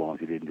gun as long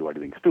as he didn't do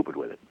anything stupid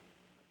with it.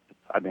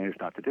 I managed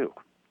not to do.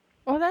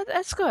 Well,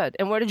 that's good.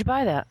 And where did you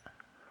buy that?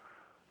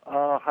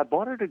 I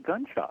bought it at a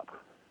gun shop.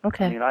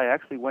 Okay. I mean, I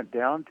actually went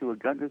down to a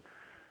gun.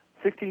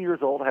 16 years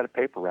old, I had a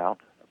paper route.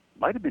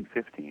 Might have been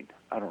 15.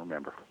 I don't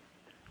remember.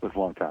 It was a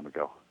long time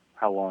ago.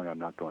 How long, I'm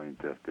not going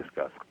to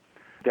discuss.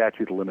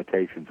 Statute of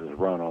limitations is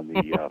run on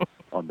the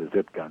on the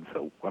zip gun,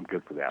 so I'm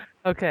good for that.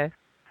 Okay.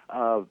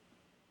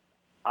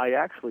 I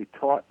actually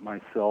taught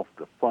myself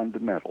the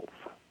fundamentals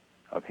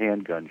of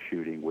handgun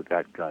shooting with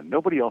that gun.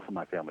 Nobody else in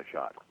my family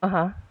shot.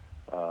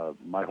 Uh-huh.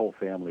 My whole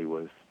family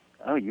was,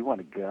 oh, you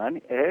want a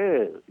gun?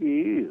 Ew,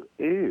 ew,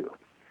 ew.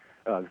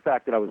 The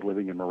fact that I was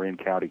living in Marin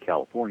County,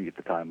 California at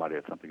the time might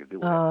have something to do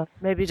with it.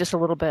 Maybe just a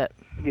little bit.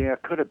 Yeah,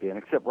 it could have been,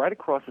 except right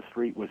across the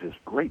street was this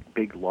great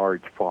big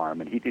large farm,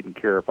 and he didn't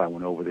care if I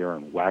went over there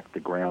and whacked the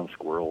ground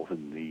squirrels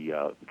and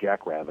the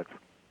jackrabbits.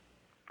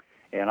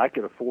 And I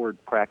could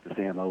afford practice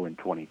ammo in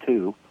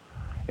 .22,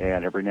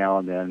 and every now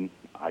and then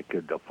I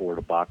could afford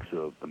a box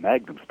of the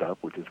Magnum stuff,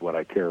 which is what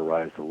I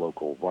terrorized the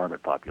local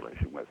varmint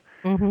population with.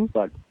 Mm-hmm.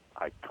 But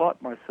I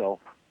taught myself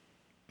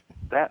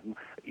that,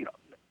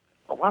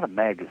 a lot of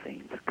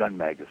magazines, gun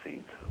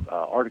magazines,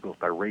 articles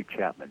by Ray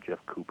Chapman, Jeff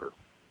Cooper,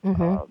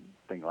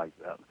 thing like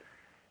that.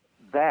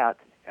 That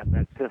and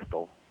that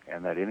pistol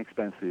and that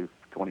inexpensive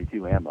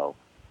 .22 ammo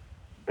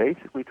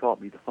basically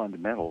taught me the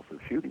fundamentals of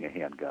shooting a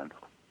handgun,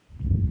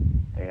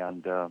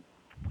 and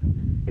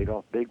paid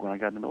off big when I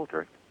got in the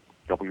military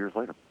a couple years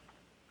later.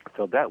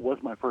 So that was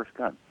my first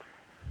gun,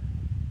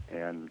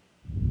 and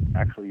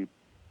actually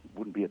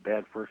wouldn't be a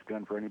bad first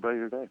gun for anybody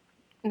today.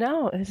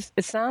 No,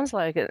 it sounds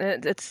like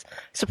it. It's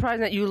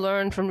surprising that you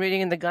learned from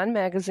reading in the gun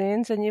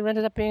magazines and you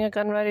ended up being a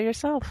gun writer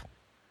yourself.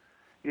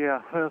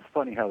 Yeah, well, it's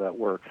funny how that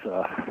works.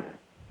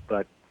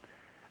 But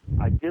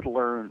I did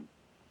learn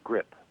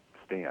grip,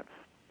 stance,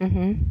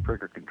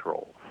 trigger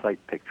control, sight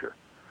picture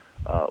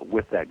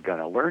with that gun.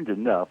 I learned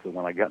enough that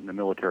when I got in the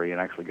military and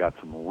actually got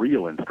some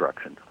real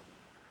instruction,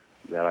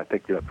 that I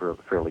picked it up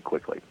fairly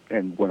quickly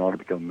and went on to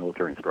become a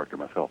military instructor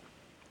myself.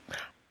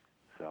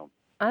 So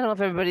I don't know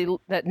if everybody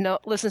that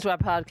listens to our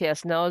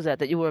podcast knows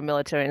that you were a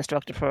military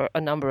instructor for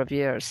a number of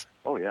years.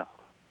 Oh, yeah.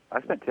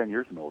 I spent 10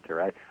 years in the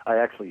military. I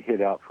actually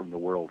hid out from the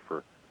world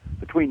for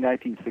between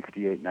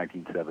 1968 and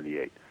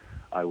 1978.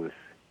 I was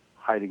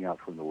hiding out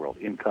from the world,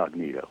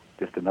 incognito,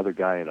 just another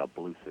guy in a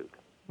blue suit.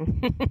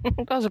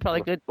 Those are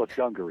probably good. But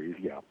dungarees,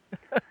 yeah.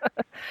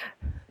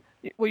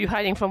 Were you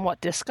hiding from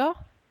what, disco?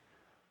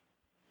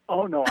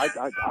 Oh, no,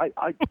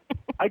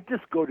 I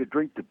just go to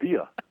drink the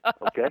beer,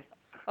 okay?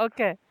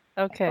 Okay.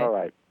 All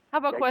right. How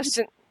about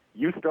question...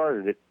 You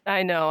started it.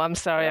 I know. I'm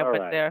sorry I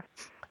went there.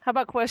 How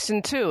about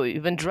question 2?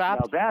 You've been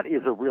dropped... Now, that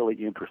is a really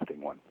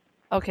interesting one.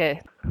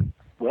 Okay.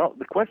 Well,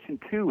 the question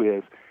 2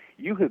 is,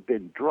 you have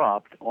been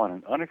dropped on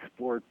an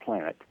unexplored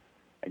planet,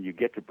 and you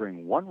get to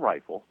bring one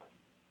rifle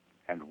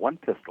and one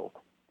pistol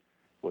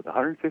with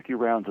 150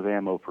 rounds of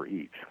ammo for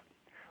each.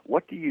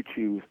 What do you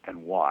choose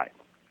and why?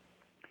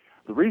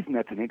 The reason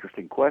that's an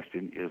interesting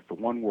question is the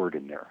one word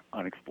in there,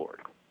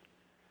 unexplored.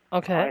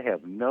 Okay. I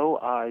have no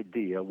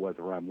idea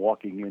whether I'm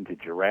walking into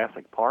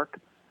Jurassic Park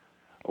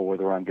or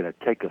whether I'm going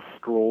to take a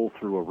stroll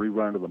through a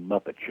rerun of The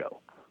Muppet Show.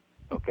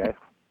 Okay?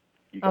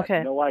 You got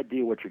no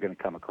idea what you're going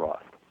to come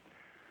across.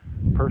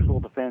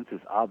 Personal defense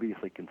is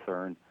obviously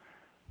concerned,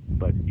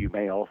 but you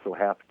may also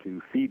have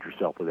to feed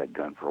yourself with that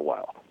gun for a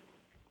while.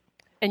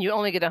 And you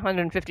only get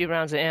 150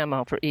 rounds of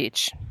ammo for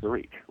each. For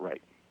each,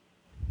 right.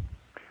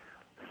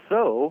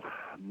 So,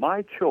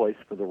 my choice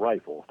for the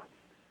rifle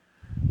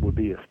would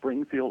be a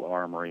Springfield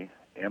Armory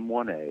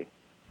M1A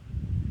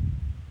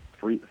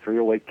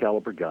 308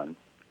 caliber gun,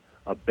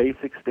 a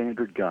basic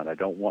standard gun. I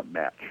don't want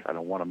match. I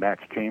don't want a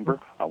match chamber.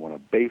 I want a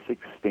basic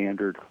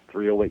standard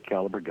 308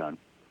 caliber gun.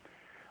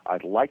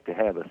 I'd like to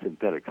have a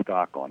synthetic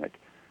stock on it,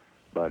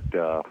 but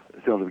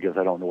it's only because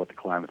I don't know what the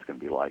climate's going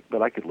to be like.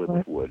 But I could live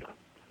with wood.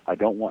 I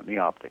don't want any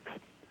optics.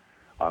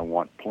 I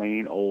want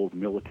plain old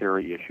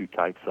military issue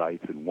type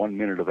sights, and 1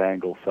 minute of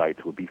angle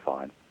sights would be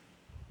fine.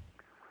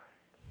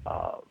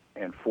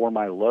 And for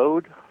my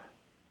load,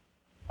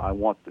 I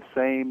want the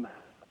same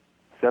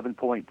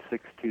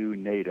 7.62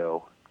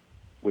 NATO,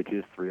 which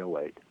is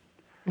 308.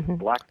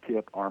 Black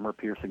tip armor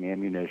piercing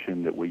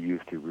ammunition that we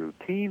used to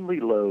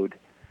routinely load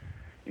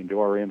into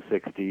our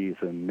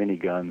M60s and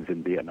miniguns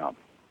in Vietnam.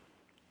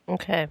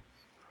 Okay.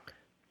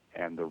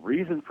 And the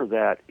reason for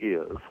that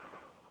is,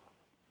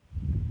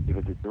 if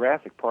it's a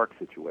Jurassic Park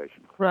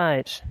situation,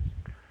 right,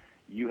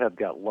 you have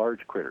got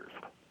large critters.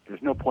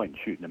 There's no point in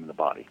shooting them in the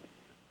body.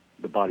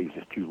 The body's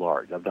just too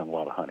large. I've done a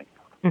lot of hunting.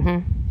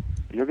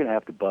 You're going to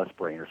have to bust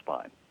brain or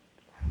spine.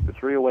 The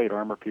 308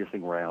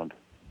 armor-piercing round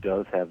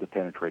does have the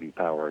penetrating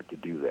power to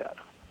do that.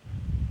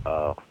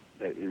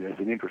 There's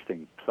an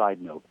interesting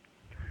side note.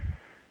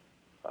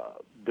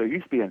 There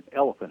used to be an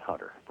elephant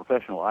hunter,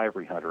 professional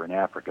ivory hunter in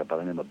Africa by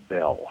the name of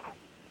Bell.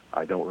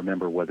 I don't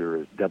remember whether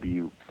it was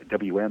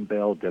W.M.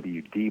 Bell,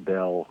 W.D.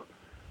 Bell,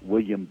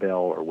 William Bell,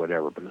 or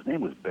whatever, but his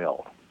name was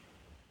Bell.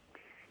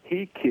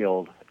 He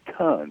killed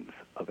tons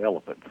of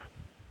elephants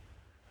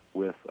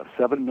with a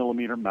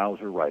 7mm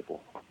Mauser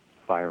rifle,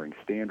 firing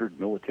standard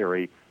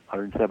military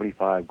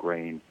 175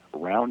 grain,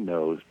 round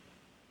nose,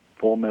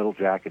 full metal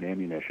jacket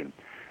ammunition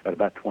at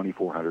about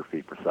 2,400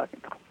 feet per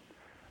second.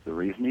 The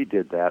reason he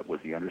did that was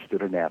he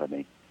understood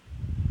anatomy.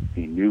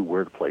 He knew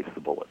where to place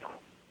the bullet.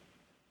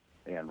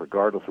 And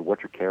regardless of what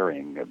you're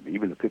carrying,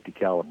 even a 50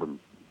 caliber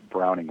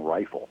Browning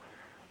rifle,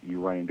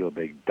 you run into a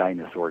big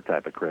dinosaur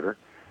type of critter,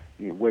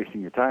 you're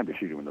wasting your time to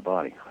shoot him in the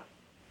body.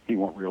 He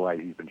won't realize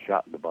he's been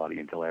shot in the body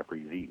until after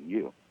he's eaten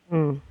you.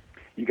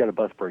 You got a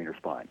bust brain or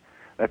spine.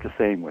 That's the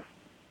same with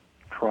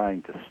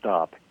trying to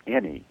stop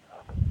any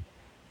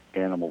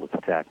animal that's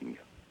attacking you.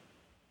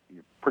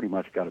 You pretty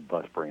much got a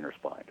bust brain or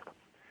spine.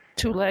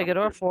 Two-legged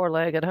or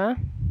four-legged, huh?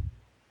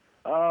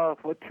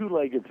 Well,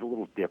 two-legged is a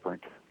little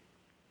different.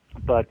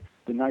 But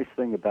the nice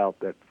thing about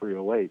that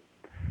 308,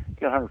 you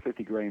got a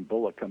 150 grain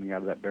bullet coming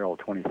out of that barrel at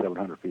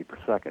 2,700 feet per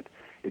second.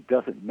 It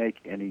doesn't make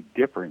any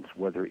difference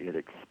whether it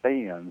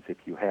expands if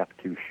you have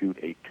to shoot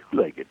a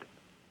two-legged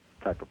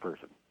type of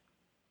person.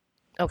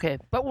 Okay,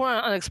 but we're on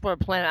an unexplored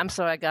planet. I'm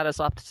sorry I got us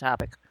off the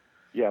topic.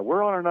 Yeah,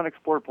 we're on an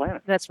unexplored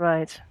planet. That's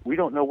right. We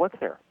don't know what's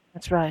there.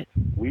 That's right.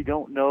 We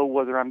don't know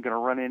whether I'm going to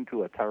run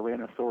into a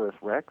Tyrannosaurus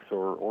Rex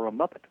or a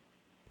Muppet.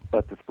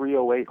 But the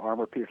 308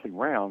 armor-piercing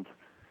rounds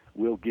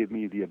will give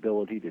me the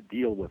ability to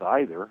deal with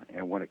either.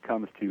 And when it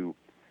comes to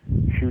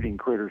shooting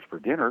critters for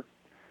dinner,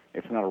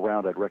 it's not a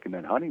round I'd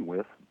recommend hunting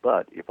with.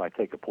 But if I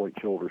take a point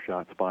shoulder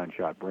shot, spine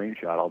shot, brain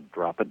shot, I'll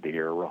drop a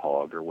deer or a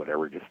hog or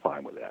whatever just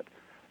fine with that.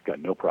 Got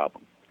no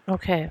problem.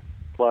 Okay.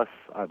 Plus,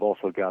 I've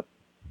also got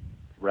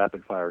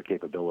rapid-fire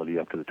capability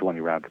up to the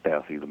 20-round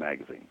capacity of the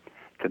magazine.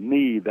 To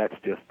me, that's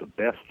just the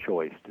best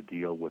choice to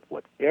deal with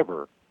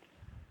whatever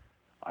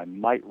I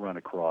might run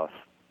across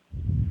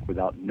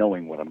without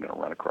knowing what I'm going to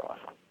run across.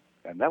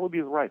 And that would be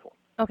the rifle.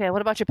 Okay,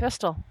 what about your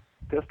pistol?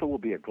 Pistol will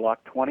be a Glock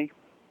 20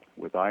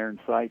 with iron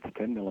sights,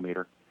 10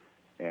 millimeter,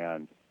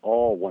 and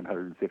all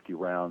 150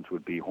 rounds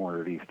would be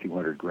Hornet East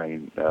 200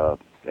 grain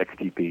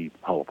XTP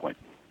hollow point.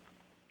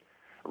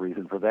 The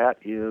reason for that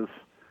is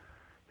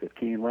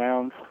 15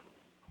 rounds,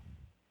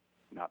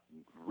 not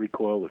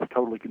recoil is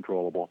totally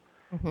controllable.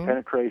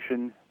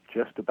 Penetration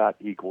just about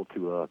equal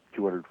to a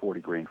 240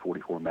 grain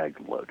 44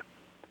 Magnum load.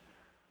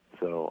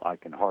 So I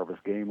can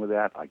harvest game with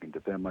that. I can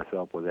defend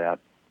myself with that.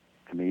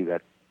 To me,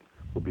 that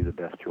would be the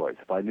best choice.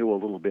 If I knew a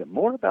little bit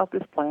more about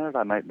this planet,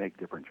 I might make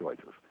different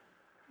choices.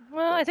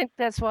 Well, I think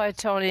that's why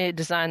Tony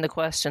designed the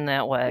question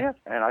that way. Yeah,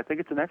 and I think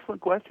it's an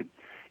excellent question.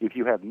 If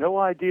you have no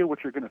idea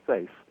what you're going to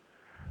face,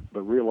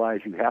 but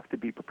realize you have to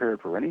be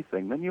prepared for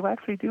anything, then you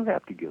actually do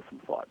have to give some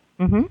thought.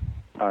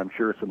 I'm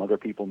sure some other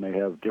people may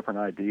have different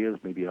ideas,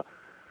 maybe a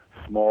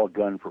small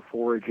gun for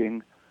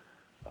foraging.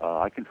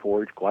 I can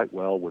forage quite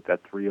well with that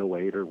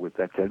 308 or with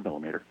that 10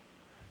 millimeter.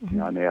 You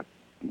know, I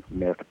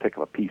may have to pick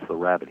up a piece of the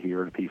rabbit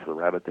here and a piece of the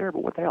rabbit there,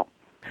 but what the hell?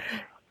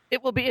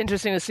 It will be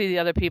interesting to see the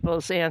other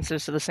people's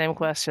answers to the same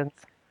questions.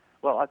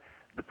 Well,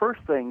 the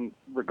first thing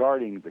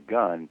regarding the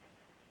gun,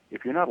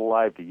 if you're not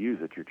alive to use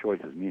it, your choice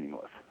is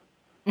meaningless.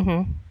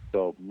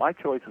 So my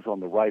choices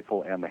on the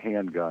rifle and the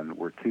handgun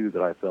were two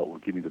that I felt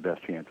would give me the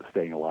best chance of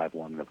staying alive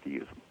long enough to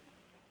use them.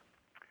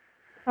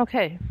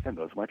 Okay. And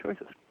those are my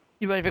choices.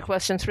 You ready for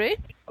question 3?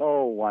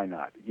 Oh, why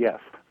not? Yes.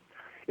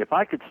 If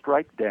I could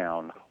strike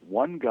down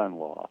one gun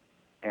law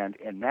and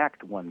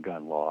enact one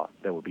gun law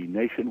that would be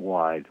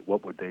nationwide,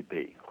 what would they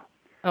be?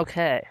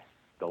 Okay.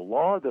 The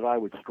law that I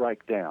would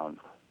strike down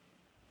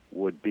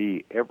would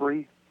be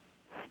every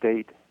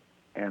state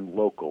and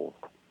local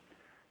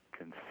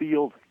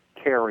concealed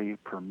carry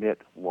permit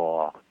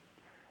law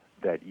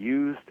that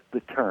used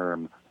the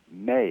term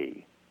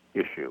may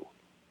issue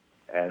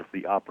as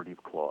the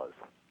operative clause.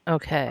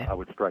 Okay. I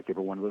would strike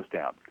every one of those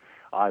down.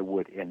 I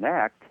would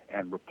enact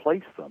and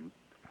replace them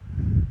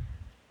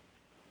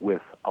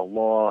with a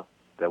law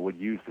that would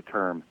use the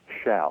term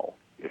shall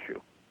issue.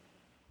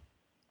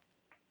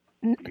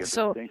 Do you get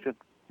the distinction?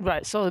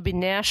 Right, so it would be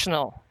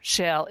national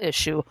shall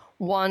issue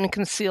one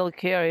concealed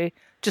carry,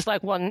 just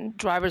like one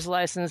driver's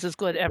license is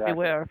good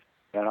everywhere.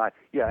 And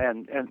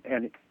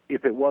and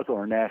if it was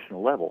on a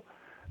national level,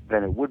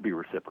 then it would be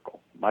reciprocal.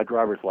 My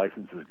driver's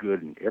license is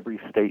good in every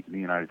state in the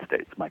United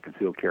States. My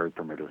concealed carry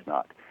permit is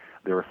not.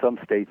 There are some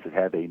states that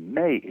have a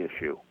may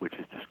issue, which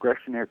is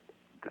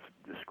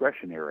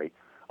discretionary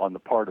on the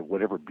part of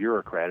whatever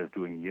bureaucrat is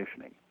doing the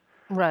issuing.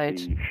 Right.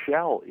 The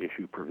shall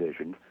issue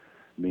provision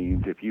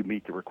means if you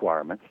meet the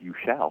requirements, you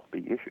shall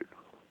be issued.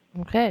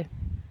 Okay.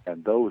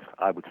 And those,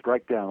 I would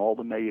strike down all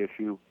the may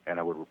issue, and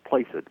I would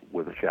replace it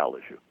with a shall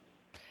issue.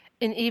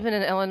 And even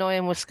in Illinois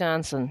and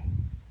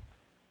Wisconsin?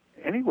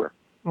 Anywhere.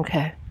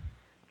 Okay.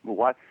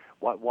 Well,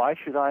 why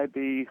should I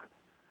be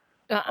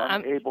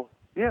unable?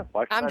 Yeah.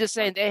 I'm just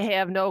saying they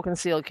have no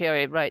concealed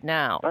carry right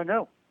now. I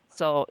know.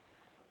 So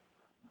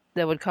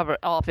that would cover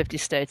all 50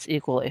 states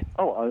equally.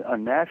 Oh, a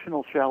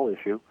national shall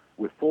issue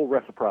with full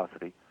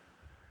reciprocity,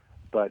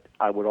 but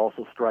I would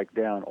also strike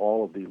down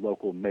all of the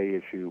local may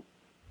issue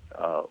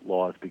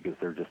laws because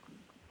they're just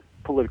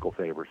political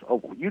favors.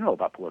 Oh, you know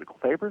about political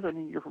favors. I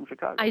mean, you're from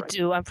Chicago, I right?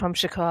 do. I'm from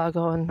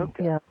Chicago, and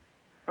Okay. yeah.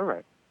 All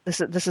right.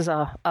 This is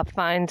a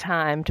fine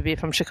time to be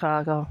from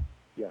Chicago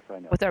Yes, I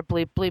know. with our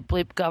bleep bleep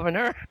bleep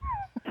governor.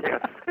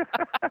 Yes.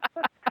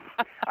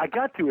 I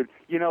got to it.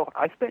 You know,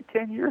 I spent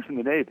 10 years in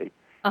the Navy.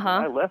 When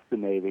I left the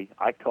Navy,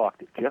 I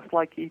talked just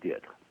like he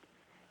did.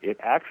 It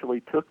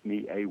actually took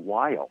me a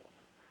while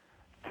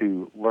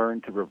to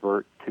learn to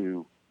revert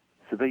to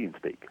civilian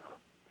speak.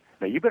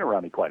 Now, you've been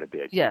around me quite a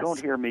bit. Yes. You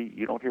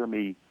don't hear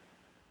me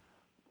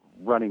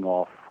running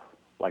off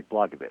like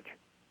Blagojevich.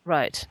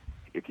 Right.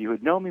 If you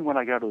had known me when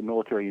I got to the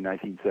military in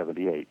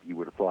 1978, you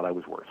would have thought I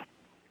was worse.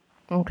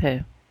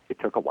 Okay. It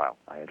took a while.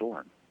 I had to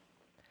learn.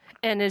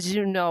 And as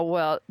you know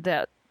well,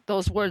 that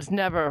those words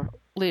never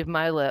leave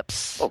my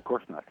lips. Oh, of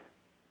course not.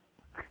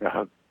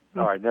 All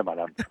right, never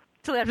mind.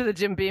 Till after the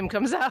Jim Beam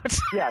comes out.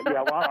 Yeah.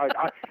 Well,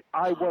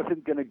 I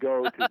wasn't going to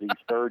go to the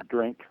third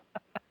drink,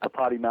 the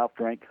potty mouth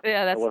drink.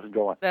 Yeah, I wasn't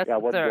going. that's I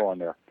wasn't third. going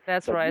there.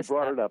 That's but right. You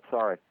brought it up.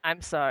 Sorry.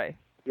 I'm sorry.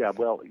 Yeah.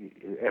 Well,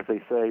 as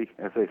they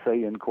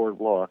say in court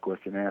of law,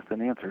 question asked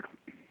and answered.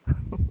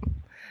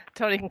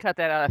 Tony can cut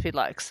that out if he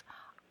likes.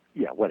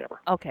 Yeah.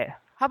 Whatever. Okay.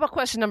 How about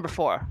question number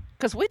 4?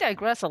 Because we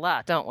digress a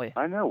lot, don't we?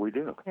 I know we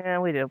do. Yeah,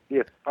 we do.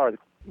 Yes. All right.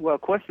 Well,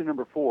 question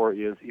number 4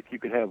 is: if you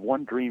could have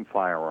one dream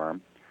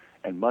firearm,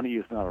 and money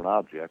is not an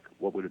object,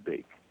 what would it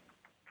be?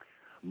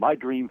 My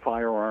dream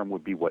firearm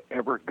would be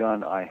whatever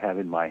gun I have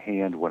in my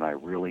hand when I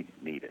really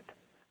need it.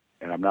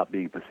 And I'm not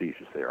being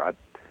facetious there.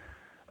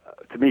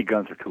 To me,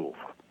 guns are tools.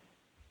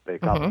 They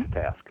accomplish a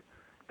task.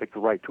 Pick the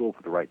right tool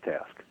for the right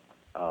task.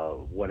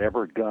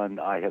 Whatever gun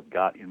I have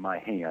got in my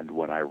hand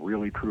when I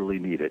really, truly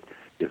need it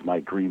is my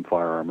dream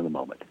firearm in the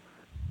moment.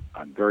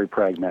 I'm very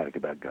pragmatic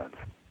about guns.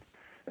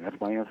 And that's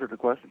my answer to the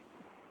question.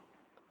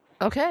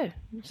 Okay.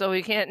 So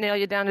we can't nail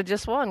you down to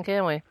just one,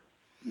 can we?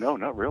 No,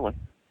 not really.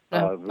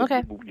 No.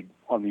 Okay.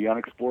 On the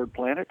unexplored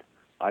planet,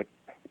 I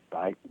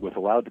was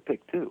allowed to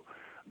pick 2.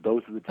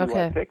 Those are the 2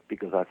 I picked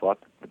because I thought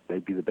that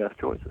they'd be the best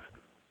choices.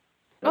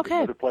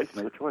 Another place,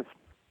 another choice.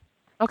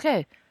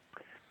 Okay.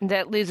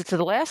 That leads us to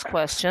the last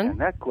question. And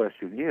that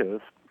question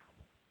is,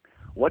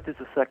 what does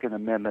the Second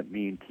Amendment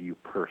mean to you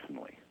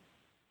personally?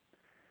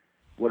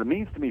 What it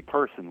means to me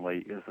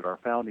personally is that our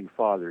founding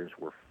fathers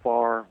were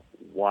far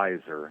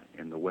wiser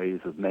in the ways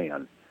of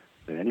man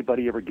than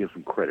anybody ever gives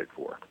them credit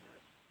for.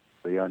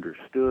 They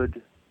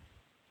understood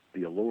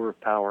the allure of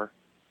power,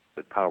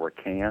 that power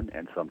can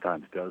and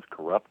sometimes does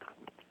corrupt.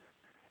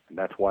 And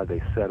that's why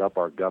they set up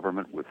our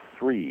government with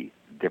 3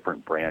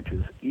 different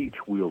branches, each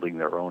wielding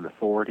their own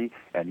authority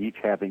and each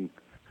having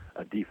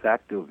a de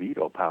facto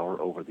veto power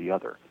over the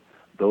other.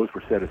 Those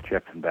were set as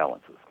checks and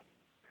balances.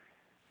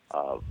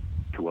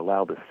 To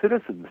allow the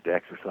citizens to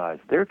exercise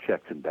their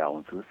checks and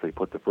balances, they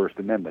put the First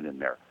Amendment in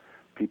there.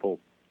 People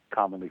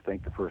commonly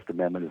think the First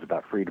Amendment is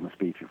about freedom of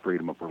speech and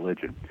freedom of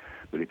religion.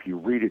 But if you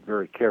read it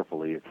very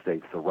carefully, it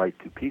states the right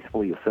to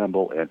peacefully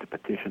assemble and to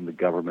petition the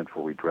government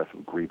for redress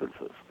of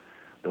grievances.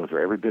 Those are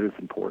every bit as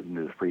important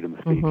as freedom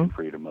of speech and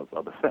freedom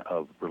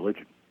of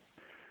religion.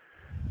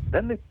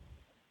 Then they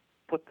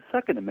put the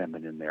Second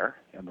Amendment in there,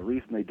 and the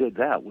reason they did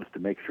that was to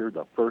make sure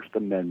the First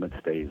Amendment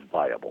stays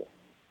viable.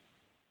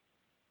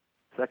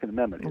 Second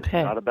Amendment is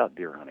not about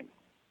deer hunting.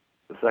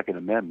 The Second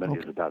Amendment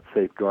is about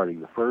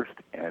safeguarding the First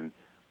and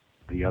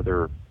the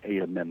other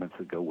 8 amendments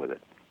that go with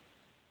it.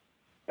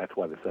 That's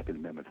why the Second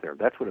Amendment's there.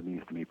 That's what it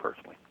means to me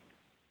personally.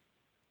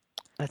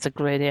 That's a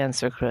great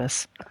answer,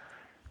 Chris.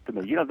 To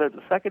me,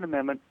 the Second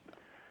Amendment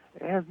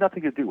has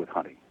nothing to do with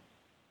hunting.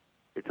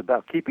 It's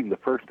about keeping the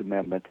First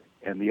Amendment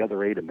and the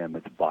other 8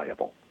 amendments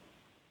viable.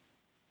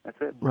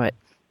 That's it. Right.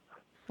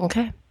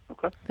 Okay.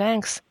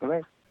 Thanks.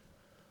 Okay.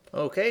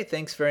 Okay,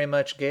 thanks very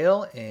much,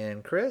 Gail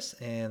and Chris.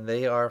 And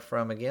they are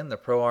from, again, the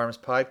Pro Arms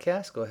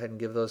Podcast. Go ahead and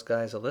give those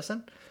guys a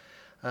listen.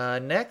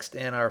 Next,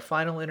 and our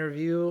final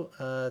interview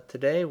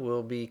today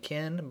will be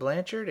Ken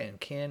Blanchard, and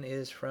Ken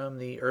is from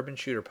the Urban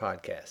Shooter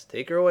Podcast.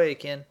 Take her away,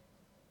 Ken.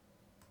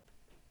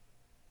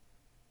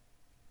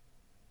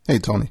 Hey,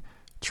 Tony.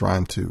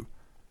 Trying to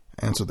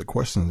answer the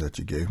questions that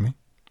you gave me.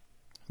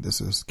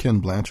 This is Ken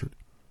Blanchard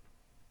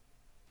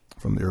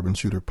from the Urban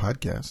Shooter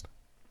Podcast.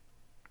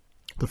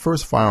 The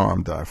first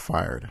firearm that I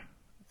fired,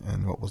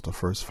 and what was the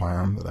first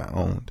firearm that I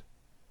owned?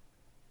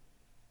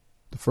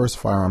 The first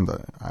firearm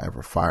that I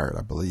ever fired,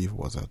 I believe,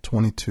 was a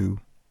 .22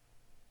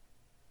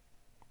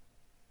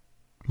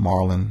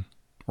 Marlin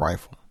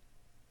rifle,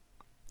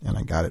 and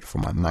I got it for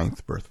my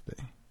 9th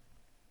birthday.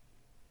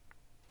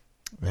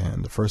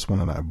 And the first one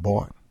that I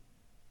bought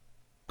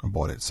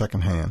it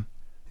secondhand.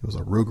 It was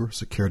a Ruger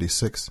Security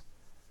 6.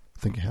 I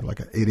think it had like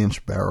an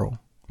 8-inch barrel,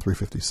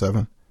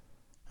 .357,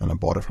 and I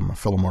bought it from a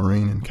fellow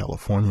Marine in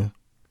California,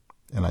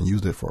 and I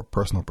used it for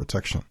personal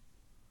protection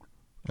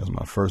as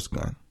my first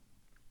gun.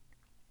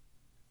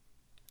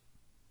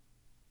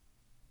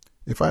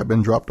 If I had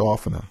been dropped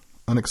off in an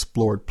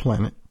unexplored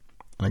planet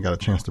and I got a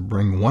chance to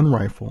bring one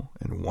rifle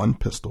and one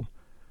pistol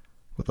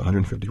with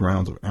 150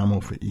 rounds of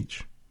ammo for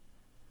each,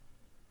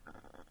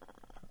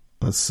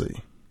 let's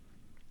see,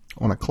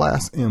 on a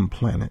Class M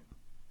planet,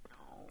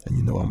 and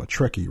you know I'm a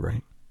Trekkie,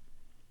 right?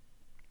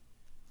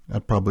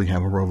 I'd probably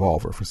have a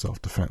revolver for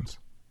self-defense.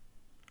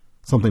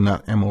 something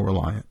not ammo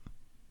reliant,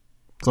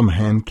 some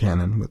hand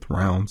cannon with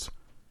rounds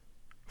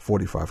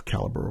 45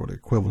 caliber or the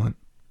equivalent,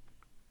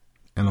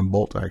 and a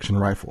bolt action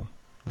rifle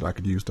that I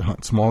could use to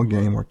hunt small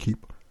game or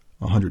keep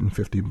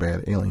 150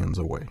 bad aliens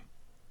away.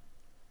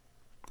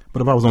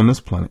 But if I was on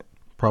this planet,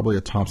 probably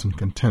a Thompson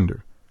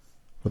Contender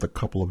with a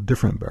couple of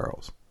different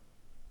barrels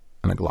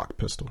and a Glock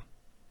pistol.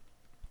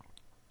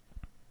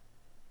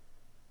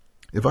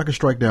 If I could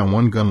strike down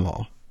one gun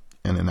law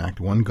and enact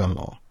one gun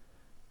law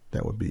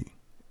that would be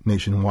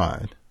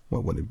nationwide,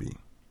 what would it be?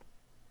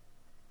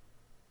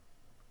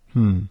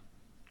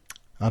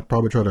 I'd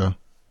probably try to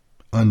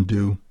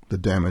undo the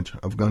damage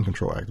of Gun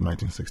Control Act of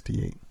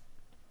 1968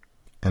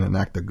 and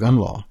enact a gun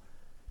law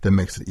that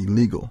makes it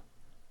illegal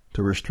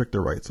to restrict the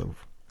rights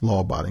of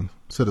law-abiding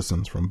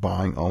citizens from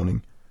buying,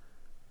 owning,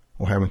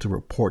 or having to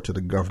report to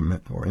the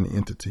government or any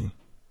entity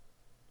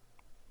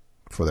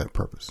for that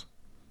purpose.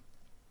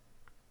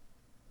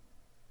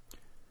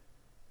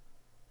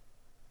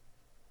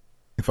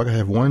 If I could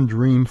have one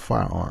dream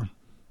firearm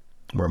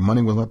where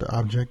money was not the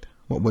object,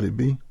 what would it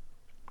be?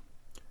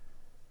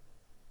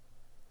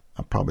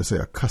 I'd probably say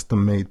a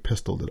custom-made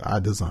pistol that I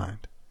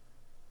designed.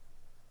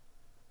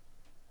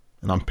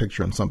 And I'm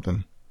picturing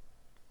something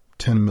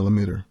 10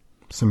 millimeter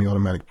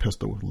semi-automatic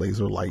pistol with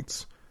laser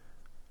lights,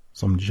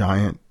 some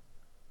giant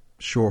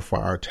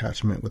surefire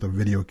attachment with a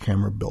video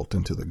camera built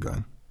into the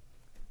gun.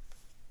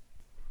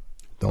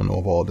 Don't know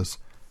if all this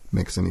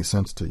makes any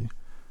sense to you.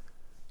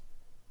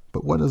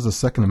 But what does the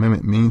Second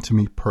Amendment mean to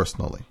me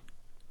personally?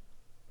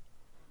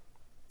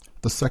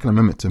 The Second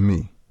Amendment to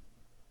me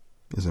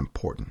is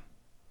important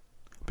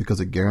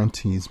because it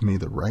guarantees me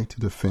the right to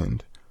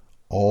defend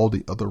all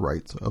the other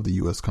rights of the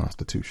U.S.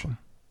 Constitution.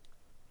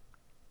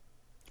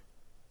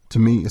 To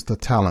me, it's the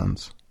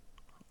talons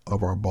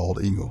of our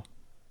bald eagle.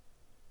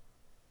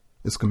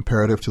 It's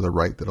comparative to the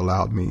right that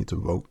allowed me to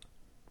vote,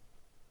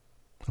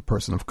 a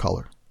person of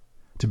color,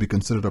 to be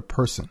considered a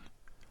person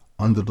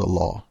under the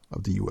law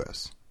of the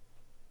U.S.,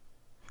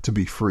 to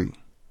be free,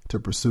 to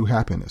pursue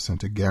happiness, and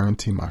to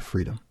guarantee my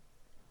freedom.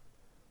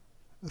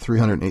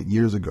 308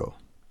 years ago,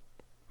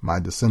 my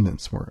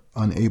descendants were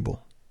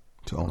unable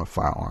to own a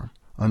firearm,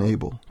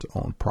 unable to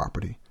own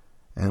property,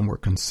 and were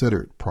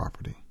considered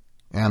property,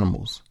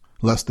 animals,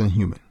 less than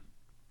human.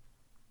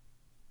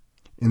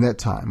 In that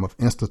time of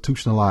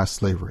institutionalized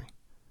slavery,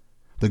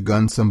 the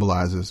gun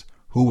symbolizes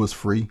who was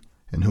free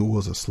and who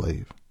was a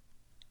slave.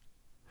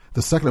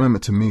 The Second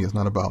Amendment to me is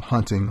not about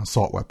hunting,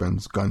 assault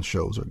weapons, gun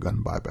shows, or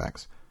gun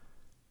buybacks.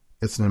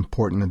 It's an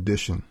important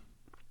addition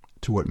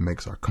to what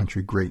makes our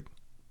country great.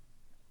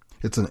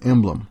 It's an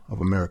emblem of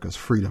America's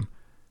freedom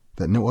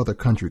that no other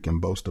country can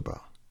boast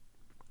about,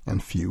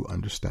 and few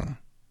understand.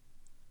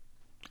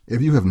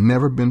 If you have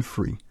never been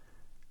free,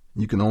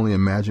 you can only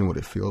imagine what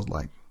it feels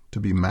like to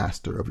be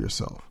master of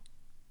yourself.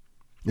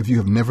 If you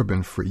have never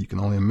been free, you can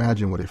only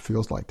imagine what it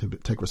feels like to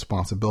take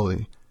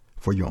responsibility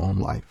for your own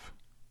life.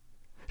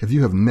 If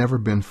you have never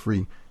been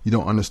free, you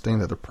don't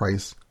understand that the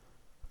price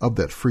of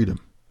that freedom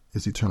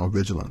is eternal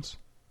vigilance.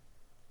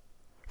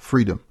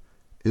 Freedom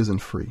isn't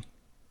free.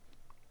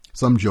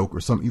 Some joker,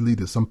 some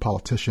elitist, some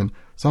politician,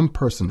 some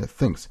person that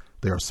thinks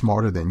they are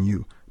smarter than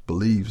you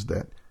believes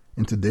that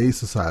in today's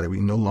society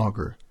we no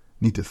longer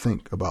need to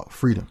think about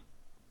freedom.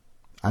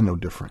 I know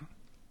different.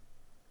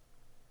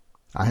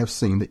 I have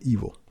seen the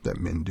evil that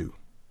men do.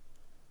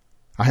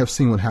 I have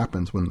seen what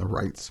happens when the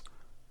rights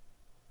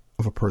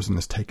of a person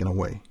is taken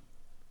away.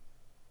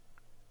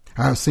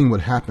 I have seen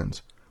what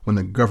happens when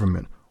the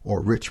government or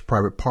rich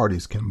private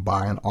parties can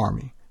buy an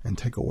army and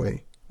take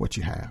away what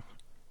you have.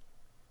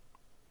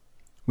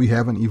 We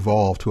haven't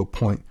evolved to a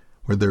point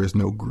where there is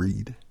no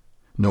greed,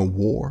 no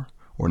war,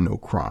 or no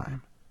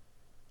crime.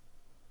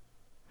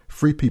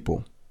 Free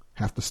people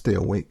have to stay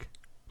awake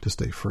to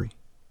stay free.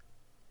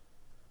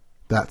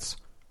 That's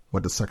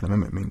what the Second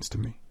Amendment means to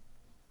me.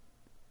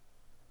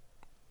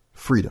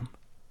 Freedom.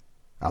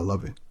 I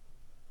love it.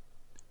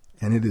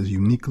 And it is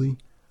uniquely,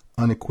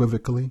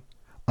 unequivocally,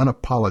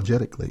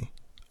 unapologetically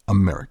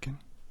American.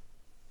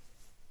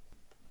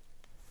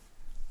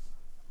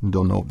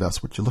 Don't know if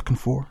that's what you're looking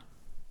for,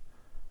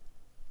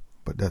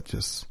 but that's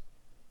just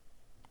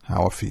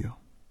how I feel.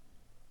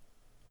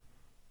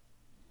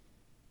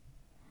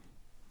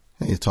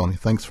 Hey, Tony,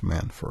 thanks,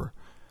 for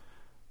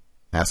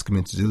asking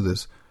me to do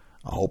this.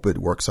 I hope it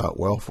works out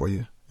well for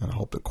you, and I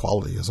hope the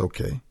quality is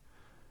okay.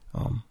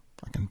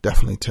 I can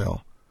definitely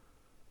tell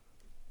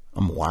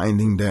I'm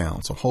winding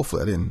down, so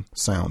hopefully I didn't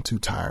sound too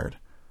tired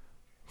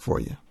for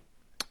you.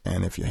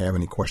 And if you have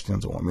any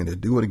questions or want me to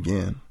do it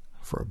again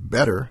for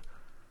better,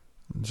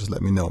 just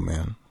let me know,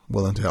 man.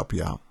 Willing to help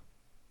you out.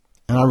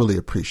 And I really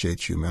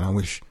appreciate you, man. I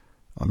wish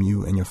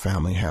you and your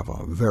family have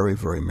a very,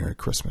 very Merry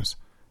Christmas.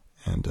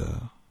 And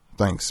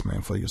thanks,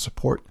 man, for your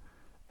support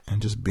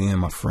and just being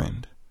my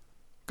friend.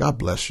 God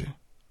bless you.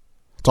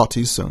 Talk to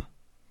you soon.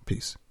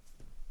 Peace.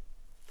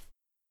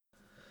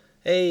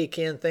 Hey,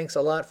 Ken, thanks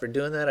a lot for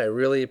doing that. I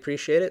really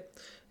appreciate it.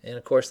 And,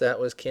 of course, that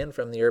was Ken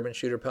from the Urban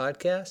Shooter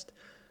Podcast.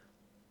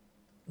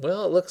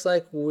 Well, it looks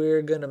like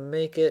we're going to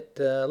make it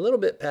a little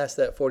bit past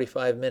that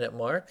 45-minute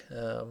mark.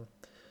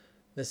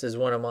 This is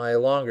one of my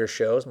longer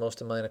shows.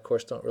 Most of mine, of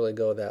course, don't really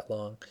go that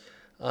long.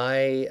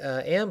 I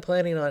am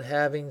planning on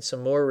having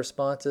some more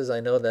responses. I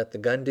know that the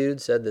Gun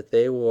Dude said that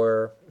they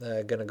were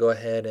going to go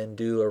ahead and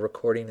do a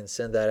recording and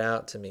send that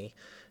out to me.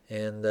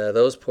 And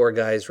those poor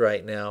guys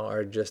right now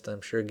are just,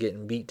 I'm sure,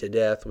 getting beat to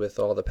death with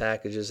all the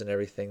packages and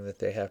everything that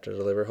they have to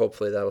deliver.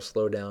 Hopefully that'll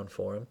slow down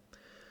for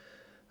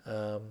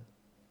them.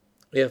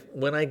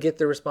 When I get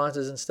the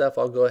responses and stuff,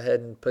 I'll go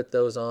ahead and put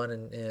those on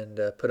and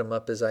put them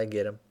up as I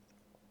get them.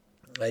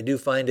 I do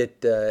find it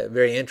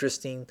very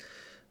interesting.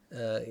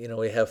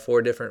 We have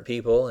 4 different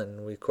people,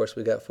 and we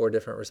got 4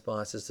 different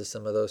responses to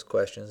some of those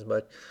questions,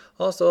 but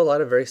also a lot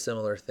of very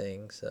similar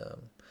things.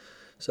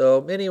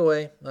 So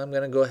anyway, I'm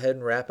going to go ahead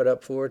and wrap it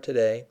up for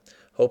today.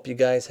 Hope you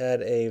guys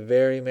had a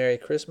very Merry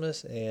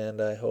Christmas, and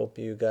I hope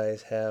you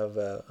guys have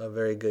a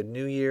very good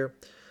New Year.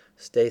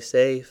 Stay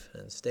safe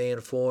and stay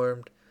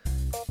informed.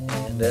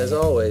 And as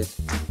always,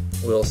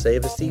 we'll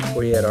save a seat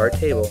for you at our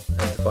table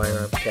at the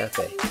Firearms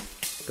Cafe.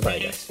 Goodbye,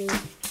 guys.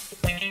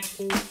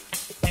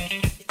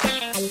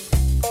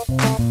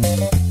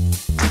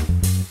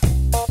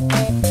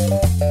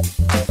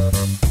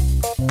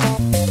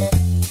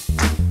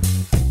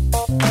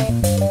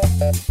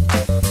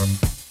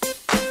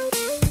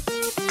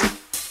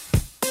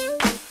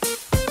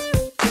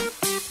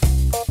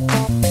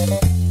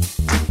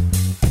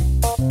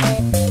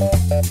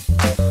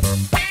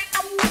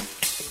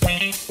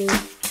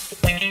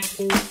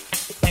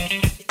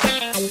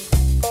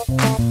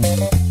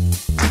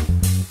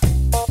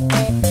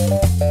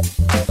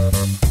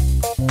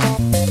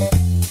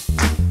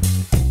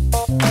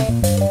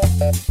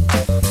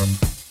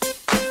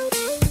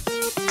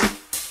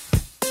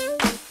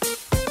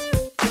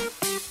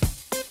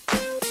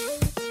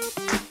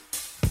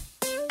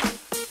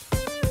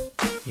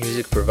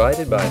 Music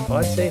provided by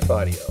PodSafe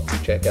Audio.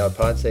 Check out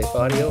PodSafe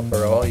Audio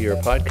for all your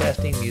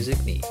podcasting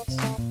music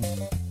needs.